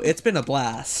the show. It's been a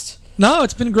blast. No,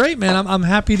 it's been great, man. I'm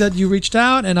happy that you reached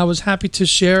out, and I was happy to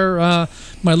share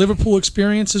my Liverpool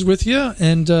experiences with you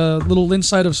and a little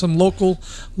insight of some local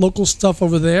stuff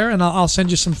over there. And I'll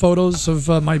send you some photos of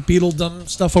my Beatledom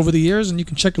stuff over the years, and you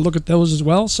can check a look at those as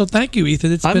well. So thank you,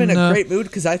 Ethan. I'm in a great mood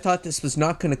because I thought this was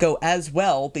not going to go as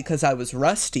well because I was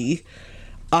rusty.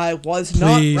 I was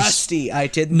not rusty. I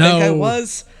didn't think I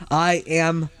was. I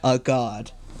am a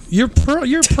god. You're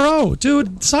pro.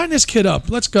 Dude, sign this kid up.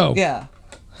 Let's go. Yeah.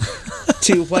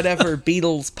 To whatever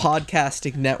Beatles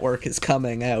podcasting network is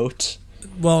coming out.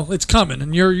 Well, it's coming,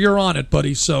 and you're on it,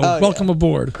 buddy. So welcome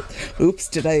aboard. Oops,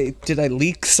 did I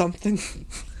leak something?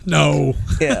 No.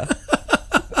 Yeah.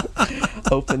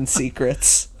 Open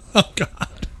secrets. Oh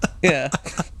God. Yeah.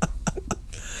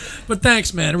 But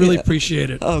thanks, man. I really appreciate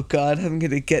it. Oh God, I'm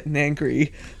gonna get an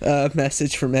angry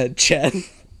message from Ed Chen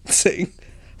saying,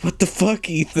 "What the fuck,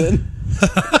 Ethan?"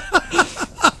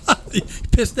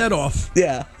 Pissed that off.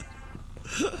 Yeah.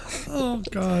 Oh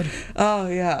God. Oh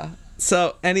yeah.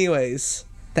 So anyways,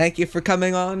 thank you for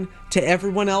coming on. To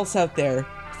everyone else out there,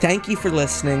 thank you for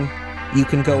listening. You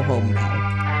can go home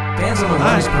now. Fans on the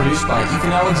Run is produced by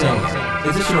Ethan Alexander.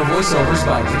 Additional voiceovers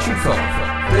by Richard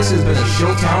Phillip. This has been a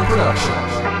Showtown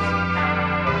production.